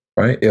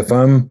 right? If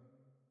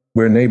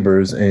we're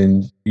neighbors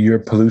and your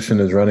pollution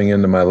is running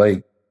into my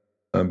lake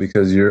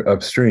because you're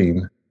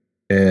upstream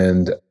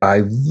and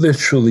I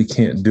literally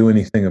can't do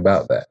anything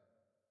about that,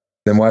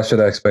 then why should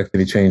I expect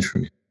any change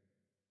from you?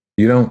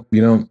 You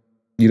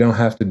don't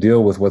have to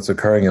deal with what's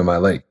occurring in my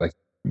lake. Like,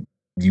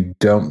 you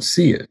don't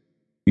see it.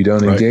 You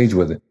don't engage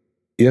with it.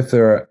 If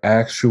there are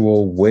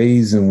actual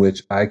ways in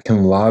which I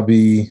can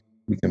lobby,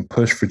 we can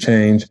push for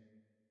change,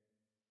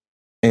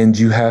 and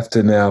you have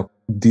to now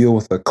deal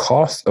with the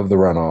cost of the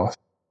runoff.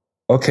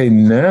 Okay,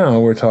 now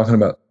we're talking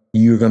about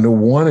you're going to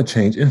want to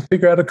change and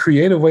figure out a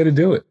creative way to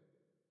do it.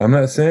 I'm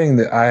not saying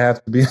that I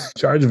have to be in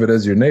charge of it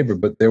as your neighbor,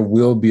 but there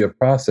will be a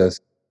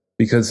process,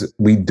 because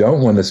we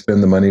don't want to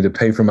spend the money to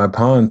pay for my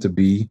pond to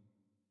be,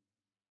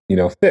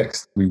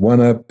 fixed. We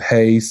want to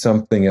pay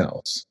something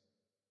else,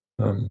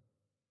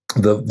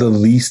 the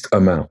least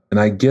amount. And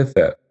I get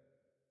that,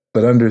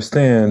 but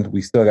understand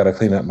we still got to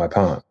clean up my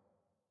pond.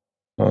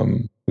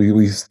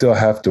 We still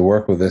have to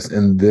work with this.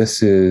 And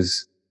this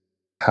is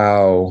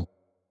how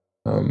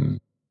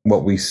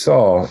what we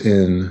saw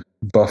in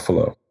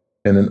Buffalo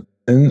and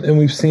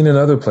we've seen in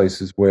other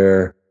places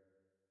where,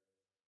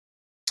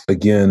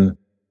 again,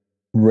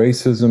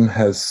 racism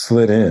has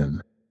slid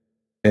in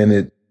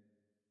and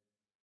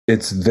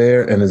it's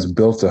there and it's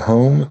built a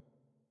home,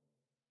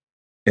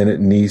 and it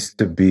needs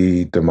to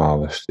be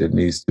demolished. It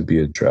needs to be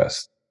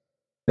addressed.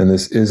 And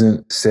this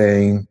isn't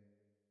saying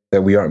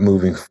that we aren't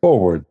moving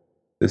forward.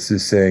 This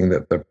is saying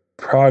that the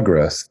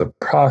progress, the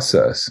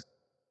process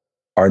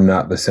are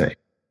not the same.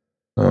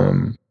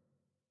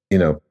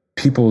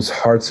 People's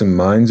hearts and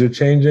minds are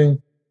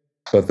changing,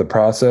 but the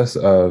process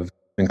of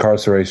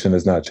incarceration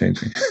is not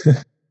changing.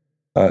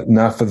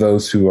 Not for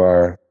those who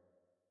are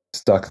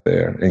stuck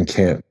there and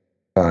can't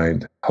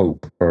find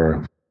hope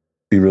or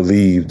be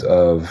relieved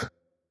of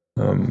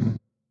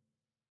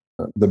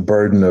the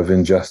burden of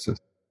injustice.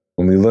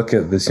 When we look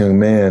at this young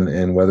man,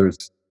 and whether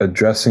it's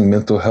addressing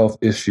mental health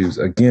issues,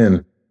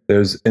 again,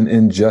 there's an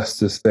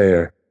injustice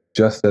there,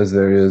 just as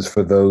there is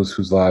for those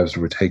whose lives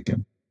were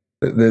taken.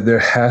 There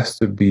has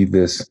to be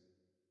this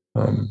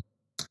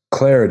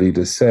clarity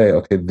to say,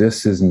 okay,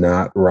 this is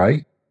not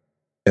right,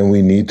 and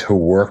we need to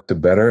work to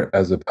better,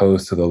 as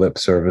opposed to the lip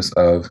service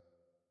of,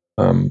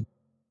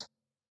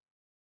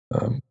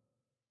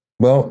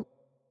 well,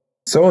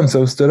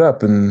 so-and-so stood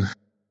up and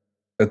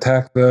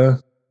attacked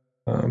the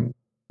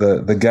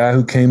guy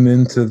who came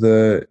into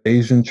the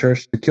Asian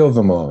church to kill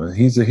them all, and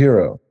he's a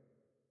hero.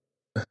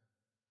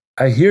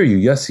 I hear you.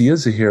 Yes, he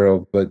is a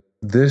hero, but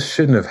this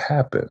shouldn't have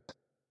happened.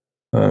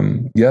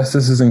 Yes,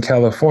 this is in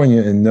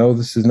California, and no,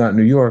 this is not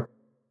New York,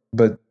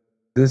 but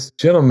this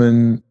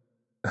gentleman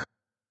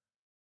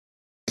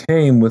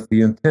came with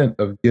the intent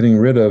of getting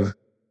rid of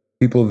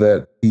people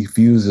that he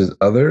views as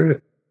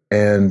other,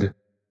 and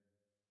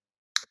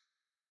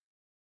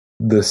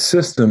the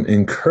system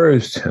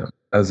encouraged him,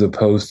 as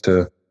opposed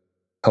to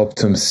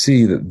helped him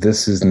see that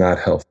this is not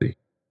healthy.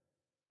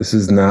 This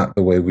is not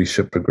the way we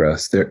should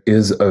progress. There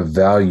is a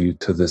value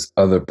to this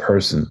other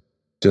person,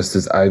 just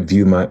as I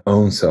view my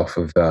own self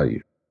of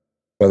value.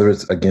 Whether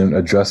it's, again,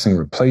 addressing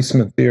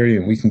replacement theory,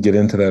 and we can get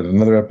into that in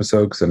another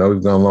episode because I know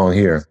we've gone long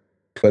here,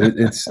 but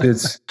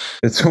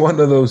it's one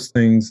of those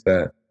things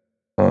that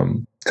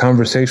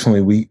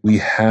conversationally we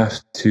have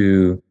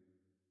to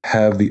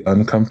have the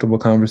uncomfortable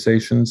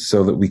conversations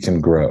so that we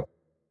can grow.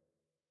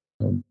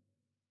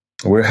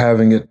 We're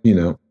having it,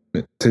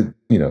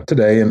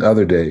 today and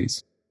other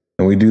days.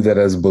 And we do that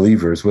as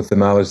believers with the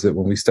knowledge that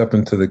when we step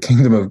into the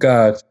kingdom of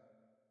God,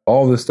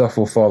 all this stuff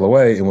will fall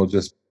away and we'll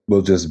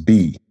just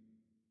be.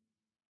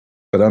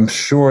 But I'm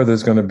sure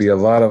there's going to be a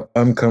lot of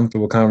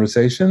uncomfortable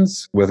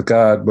conversations with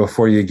God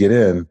before you get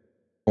in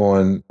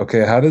on,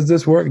 okay, how does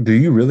this work? Do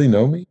you really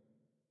know me?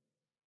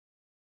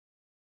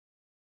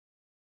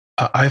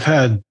 I've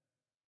had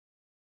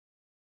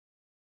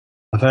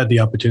the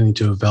opportunity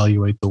to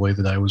evaluate the way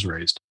that I was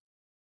raised,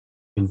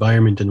 the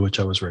environment in which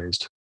I was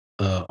raised,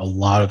 a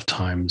lot of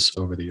times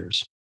over the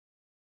years.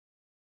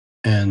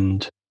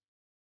 And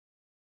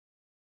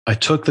I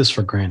took this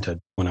for granted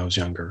when I was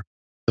younger.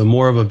 The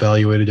more I've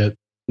evaluated it,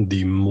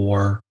 the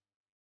more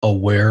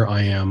aware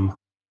I am,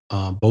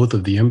 both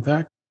of the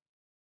impact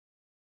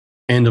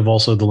and of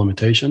also the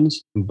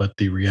limitations, but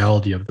the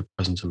reality of the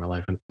presence in my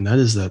life. And that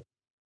is that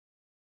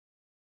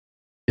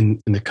in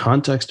the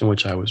context in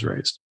which I was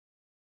raised,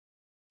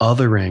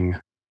 othering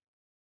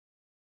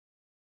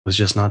was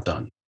just not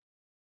done.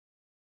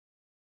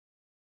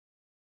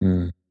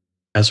 Mm.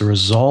 As a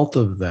result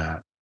of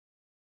that,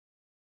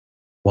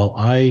 while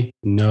I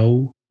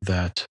know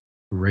that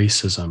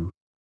racism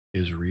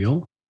is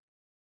real,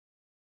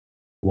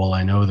 while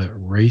I know that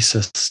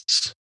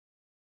racists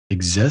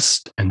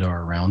exist and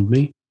are around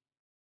me,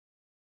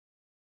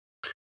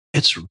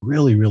 it's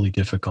really, really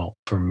difficult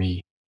for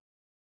me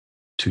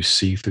to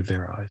see through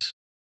their eyes.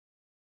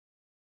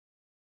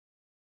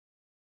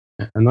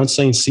 I'm not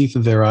saying see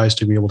through their eyes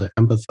to be able to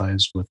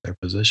empathize with their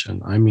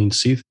position. I mean,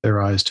 see through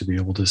their eyes to be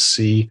able to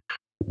see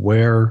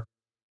where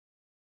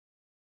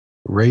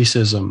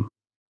racism,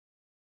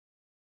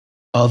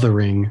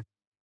 othering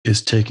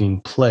is taking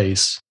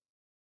place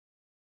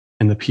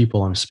in the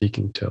people I'm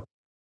speaking to.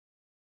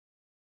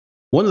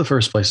 One of the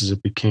first places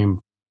it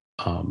became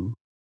um,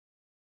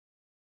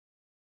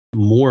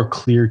 more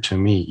clear to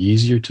me,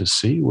 easier to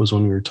see, was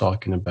when we were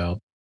talking about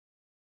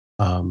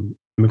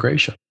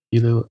immigration,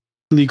 either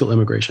legal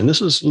immigration.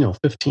 This was,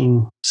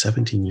 15,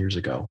 17 years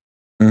ago.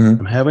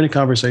 Mm-hmm. I'm having a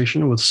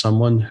conversation with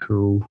someone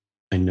who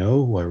I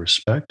know, who I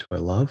respect, who I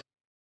love.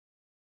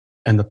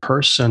 And the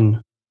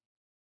person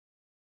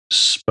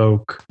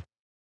spoke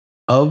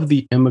of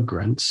the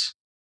immigrants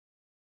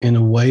in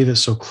a way that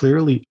so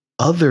clearly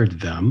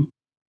othered them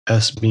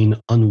as being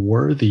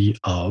unworthy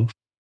of.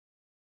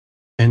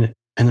 And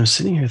I'm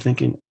sitting here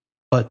thinking,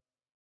 but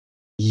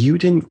you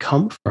didn't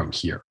come from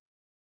here.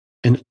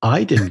 And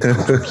I didn't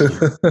come from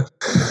here.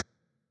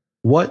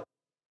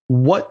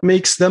 What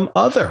makes them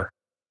other?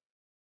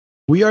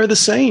 We are the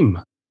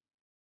same.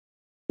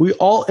 We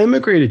all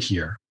immigrated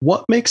here.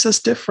 What makes us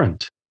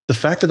different? The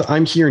fact that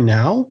I'm here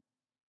now?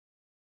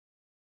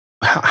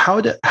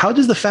 How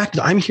does the fact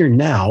that I'm here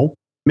now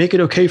make it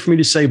okay for me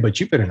to say, but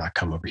you better not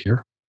come over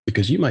here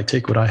because you might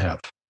take what I have?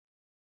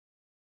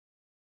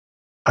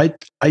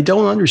 I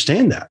don't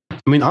understand that.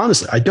 I mean,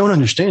 honestly, I don't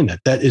understand that.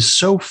 That is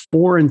so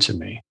foreign to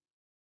me.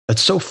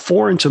 That's so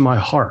foreign to my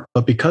heart.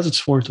 But because it's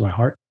foreign to my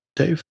heart,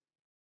 Dave,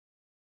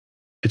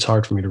 it's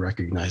hard for me to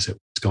recognize it,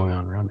 what's going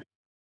on around me.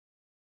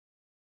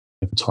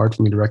 If it's hard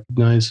for me to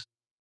recognize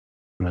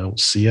and I don't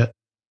see it,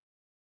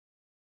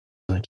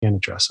 then I can't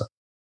address it.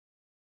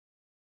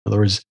 In other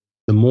words,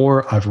 the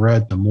more I've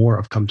read, the more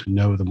I've come to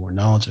know, the more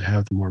knowledge I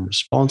have, the more I'm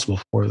responsible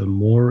for, the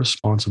more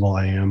responsible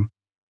I am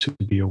to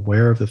be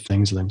aware of the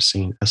things that I'm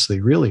seeing as they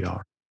really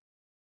are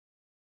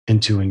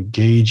and to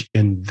engage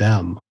in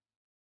them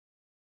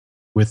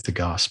with the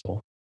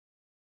gospel.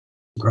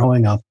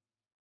 Growing up,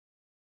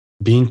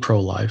 being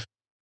pro-life,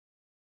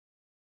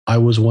 I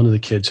was one of the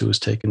kids who was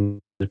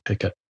taken to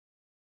picket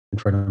in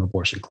front of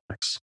abortion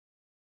clinics.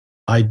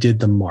 I did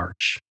the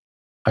march.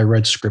 I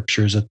read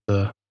scriptures at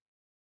the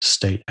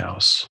State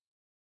House.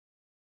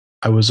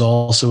 I was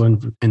also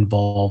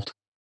involved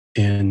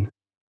in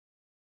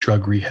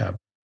drug rehab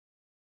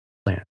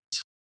plans.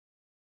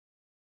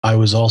 I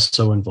was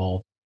also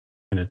involved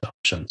in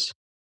adoptions.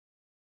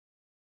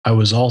 I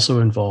was also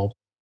involved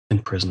in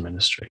prison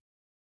ministry.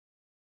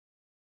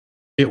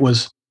 It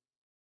was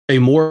a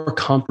more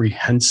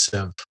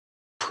comprehensive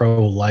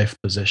pro-life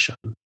position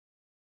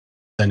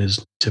than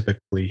is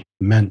typically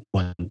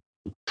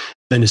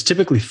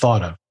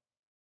thought of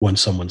when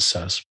someone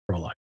says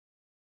pro-life.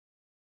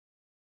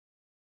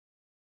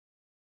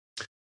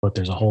 But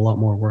there's a whole lot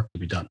more work to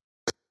be done.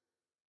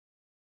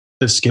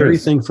 The scary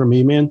thing for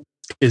me, man,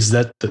 is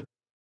that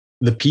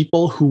the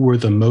people who were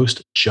the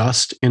most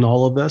just in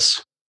all of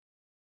this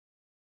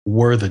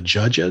were the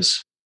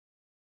judges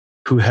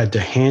who had to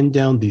hand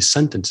down these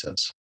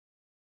sentences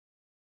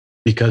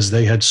because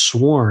they had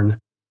sworn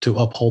to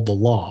uphold the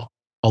law,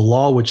 a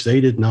law which they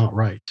did not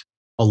write,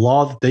 a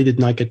law that they did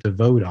not get to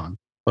vote on,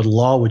 but a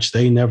law which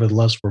they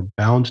nevertheless were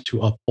bound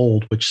to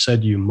uphold, which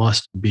said you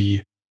must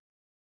be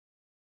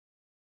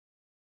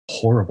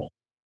horrible.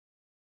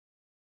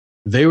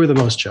 They were the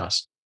most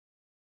just.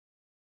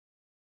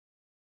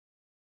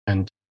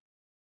 And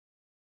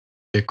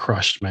it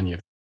crushed many of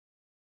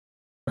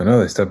them. I know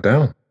they stepped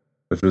down,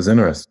 which was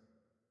interesting.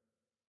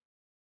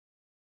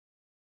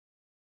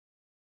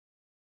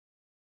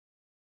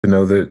 to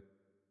know that,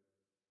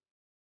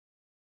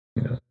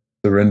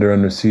 to render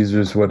unto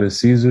Caesar's what is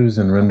Caesar's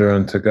and render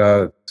unto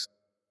God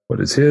what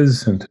is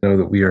his, and to know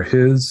that we are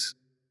his.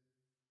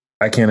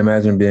 I can't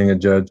imagine being a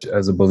judge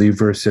as a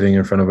believer sitting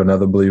in front of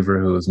another believer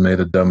who has made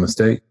a dumb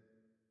mistake.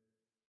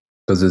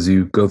 Because as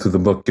you go through the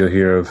book, you'll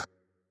hear of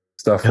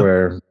stuff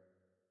where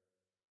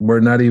we're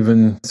not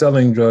even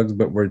selling drugs,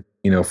 but we're,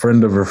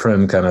 friend of a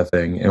friend kind of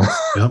thing. And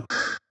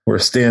we're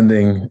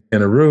standing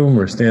in a room,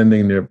 we're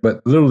standing there,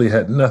 but literally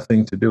had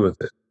nothing to do with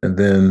it. And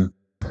then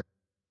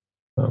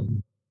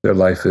their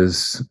life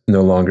is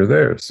no longer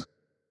theirs.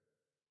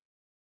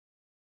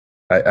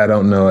 I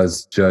don't know,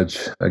 as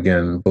judge,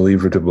 again,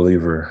 believer to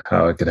believer,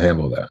 how I could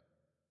handle that.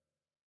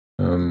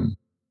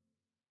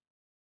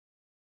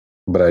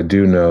 But I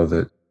do know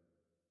that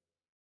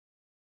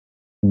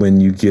when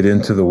you get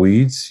into the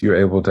weeds, you're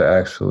able to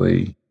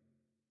actually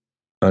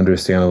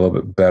understand a little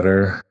bit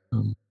better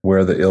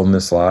where the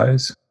illness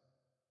lies.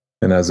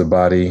 And as a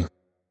body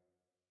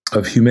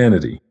of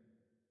humanity,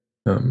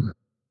 I'm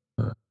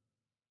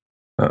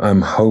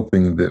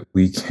hoping that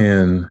we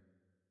can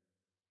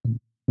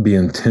be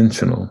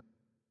intentional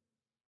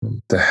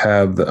to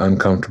have the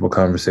uncomfortable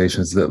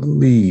conversations that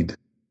lead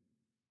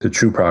to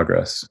true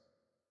progress,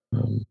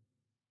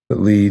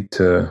 that lead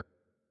to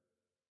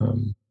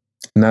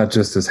not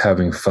just as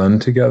having fun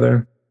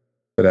together,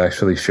 but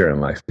actually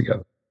sharing life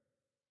together.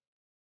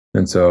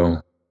 And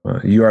so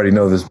you already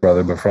know this,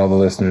 brother, but for all the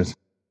listeners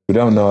who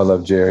don't know, I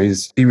love Jerry.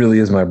 He really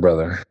is my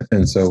brother.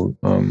 And so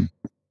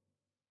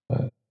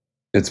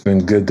it's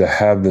been good to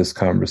have this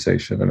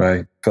conversation, and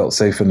I felt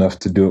safe enough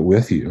to do it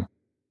with you.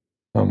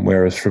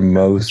 Whereas for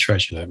most,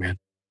 treasure that, man.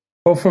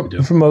 Well,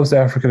 for most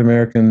African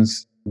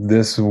Americans,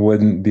 this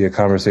wouldn't be a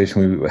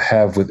conversation we would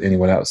have with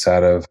anyone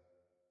outside of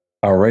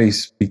our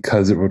race,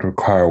 because it would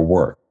require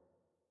work.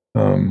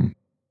 It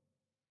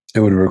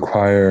would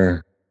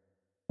require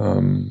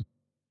the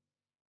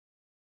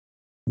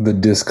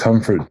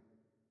discomfort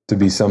to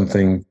be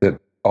something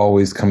that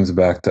always comes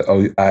back to,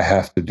 oh, I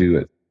have to do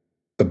it.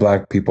 The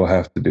Black people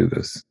have to do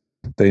this.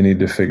 They need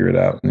to figure it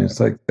out. And it's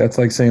like, that's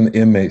like saying the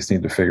inmates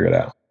need to figure it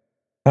out.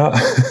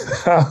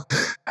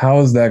 How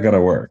is that going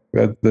to work?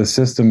 The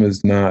system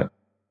is not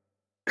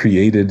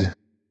created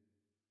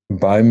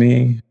by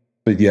me,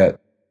 but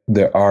yet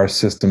there are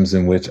systems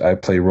in which I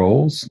play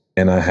roles,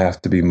 and I have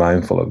to be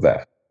mindful of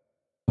that.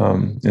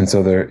 And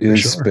so there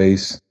is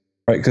space,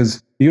 right?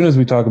 Because even as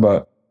we talk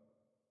about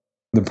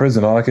the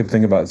prison, all I could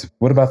think about is,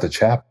 what about the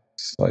chaplains?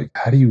 Like,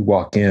 how do you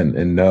walk in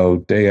and know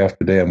day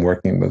after day I'm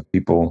working with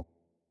people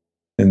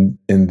in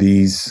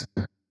these,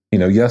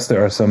 yes,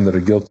 there are some that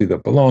are guilty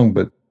that belong,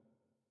 but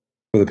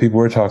for the people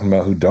we're talking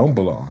about who don't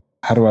belong,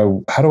 how do I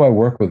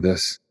work with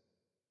this?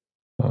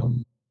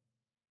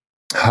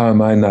 How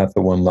am I not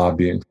the one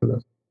lobbying for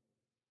them?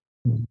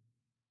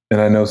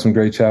 And I know some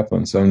great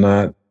chaplains, so I'm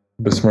not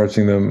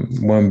besmirching them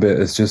one bit.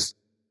 It's just,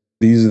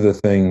 these are the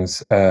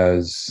things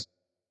as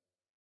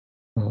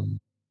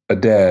a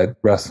dad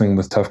wrestling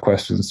with tough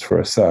questions for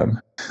a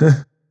son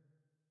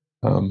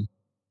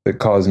that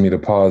caused me to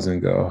pause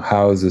and go,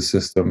 how is the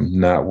system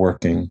not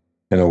working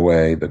in a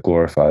way that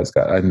glorifies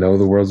God? I know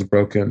the world's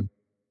broken.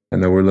 I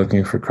know we're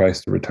looking for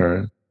Christ to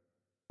return.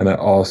 And I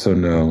also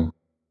know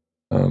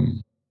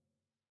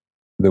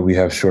that we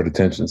have short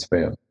attention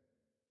span.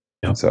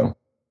 And so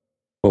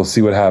we'll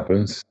see what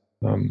happens.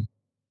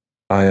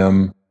 I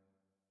am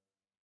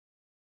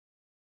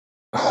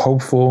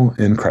hopeful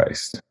in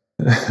Christ,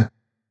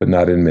 but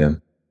not in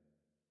men.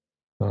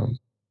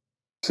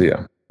 So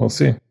yeah, we'll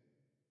see.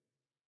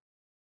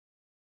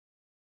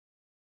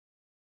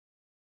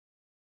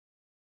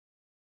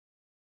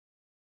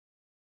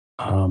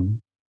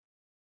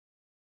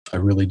 I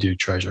really do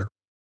treasure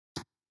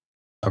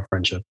our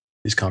friendship,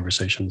 these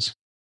conversations.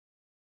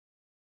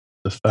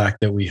 The fact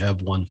that we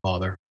have one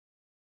Father,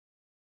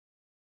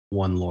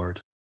 one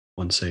Lord,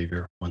 one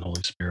Savior, one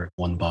Holy Spirit,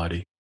 one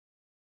body.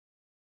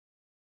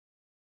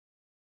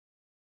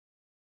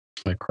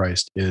 That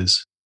Christ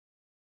is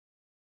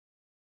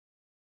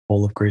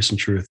full of grace and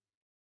truth,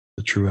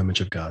 the true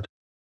image of God.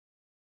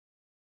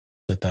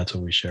 That's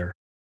what we share.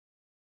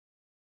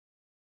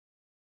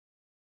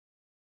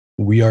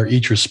 We are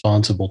each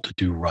responsible to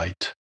do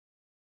right.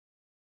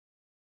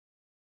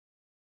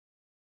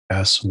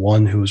 As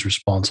one who is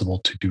responsible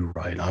to do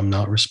right. I'm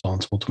not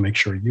responsible to make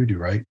sure you do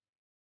right.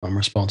 I'm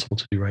responsible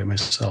to do right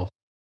myself.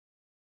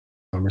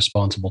 I'm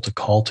responsible to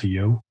call to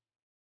you,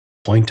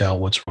 point out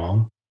what's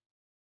wrong,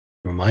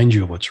 remind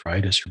you of what's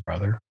right as your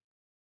brother,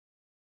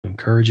 to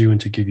encourage you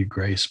and to give you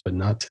grace, but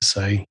not to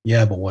say,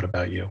 yeah, but what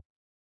about you?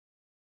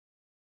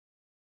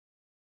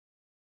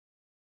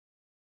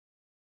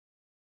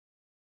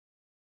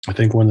 I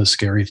think one of the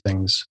scary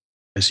things,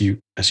 as you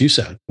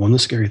said, one of the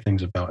scary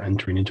things about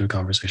entering into a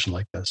conversation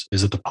like this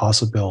is that the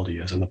possibility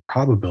is, and the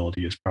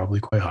probability is probably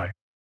quite high,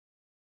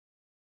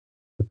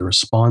 that the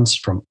response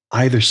from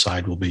either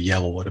side will be, yeah,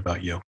 well, what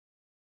about you?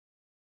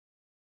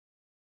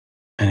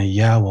 And a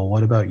yeah, well,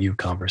 what about you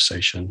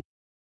conversation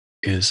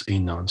is a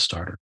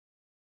non-starter.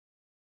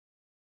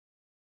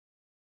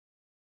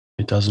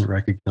 It doesn't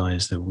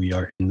recognize that we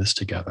are in this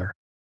together.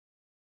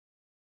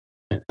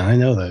 And I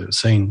know that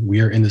saying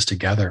we are in this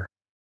together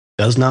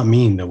does not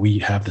mean that we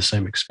have the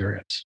same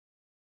experience.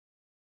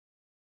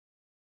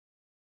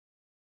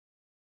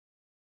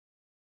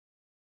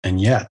 And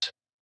yet,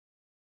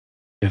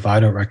 if I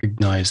don't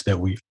recognize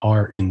that we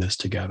are in this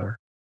together,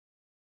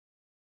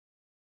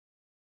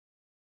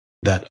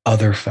 that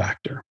other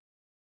factor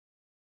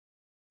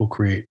will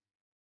create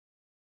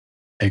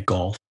a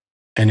gulf.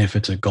 And if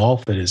it's a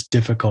gulf that is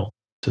difficult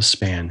to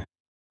span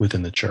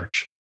within the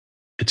church,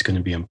 it's going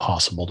to be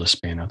impossible to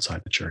span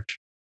outside the church.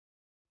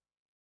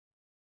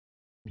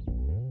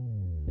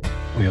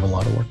 We have a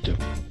lot of work to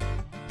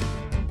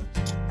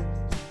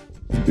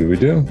do. We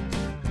do.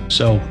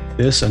 So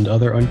this and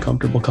other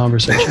uncomfortable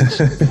conversations,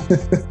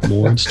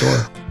 more in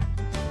store.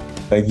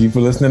 Thank you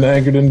for listening to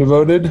Anchored and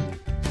Devoted.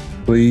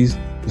 Please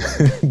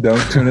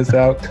don't tune us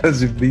out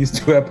because of these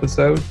 2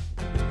 episodes.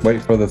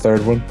 Wait for the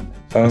 3rd one.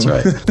 That's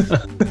right.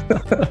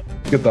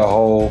 Get the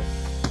whole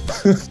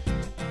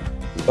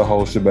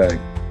shebang.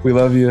 We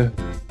love you.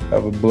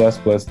 Have a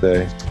blessed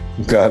day.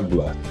 God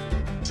bless.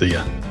 See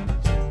ya.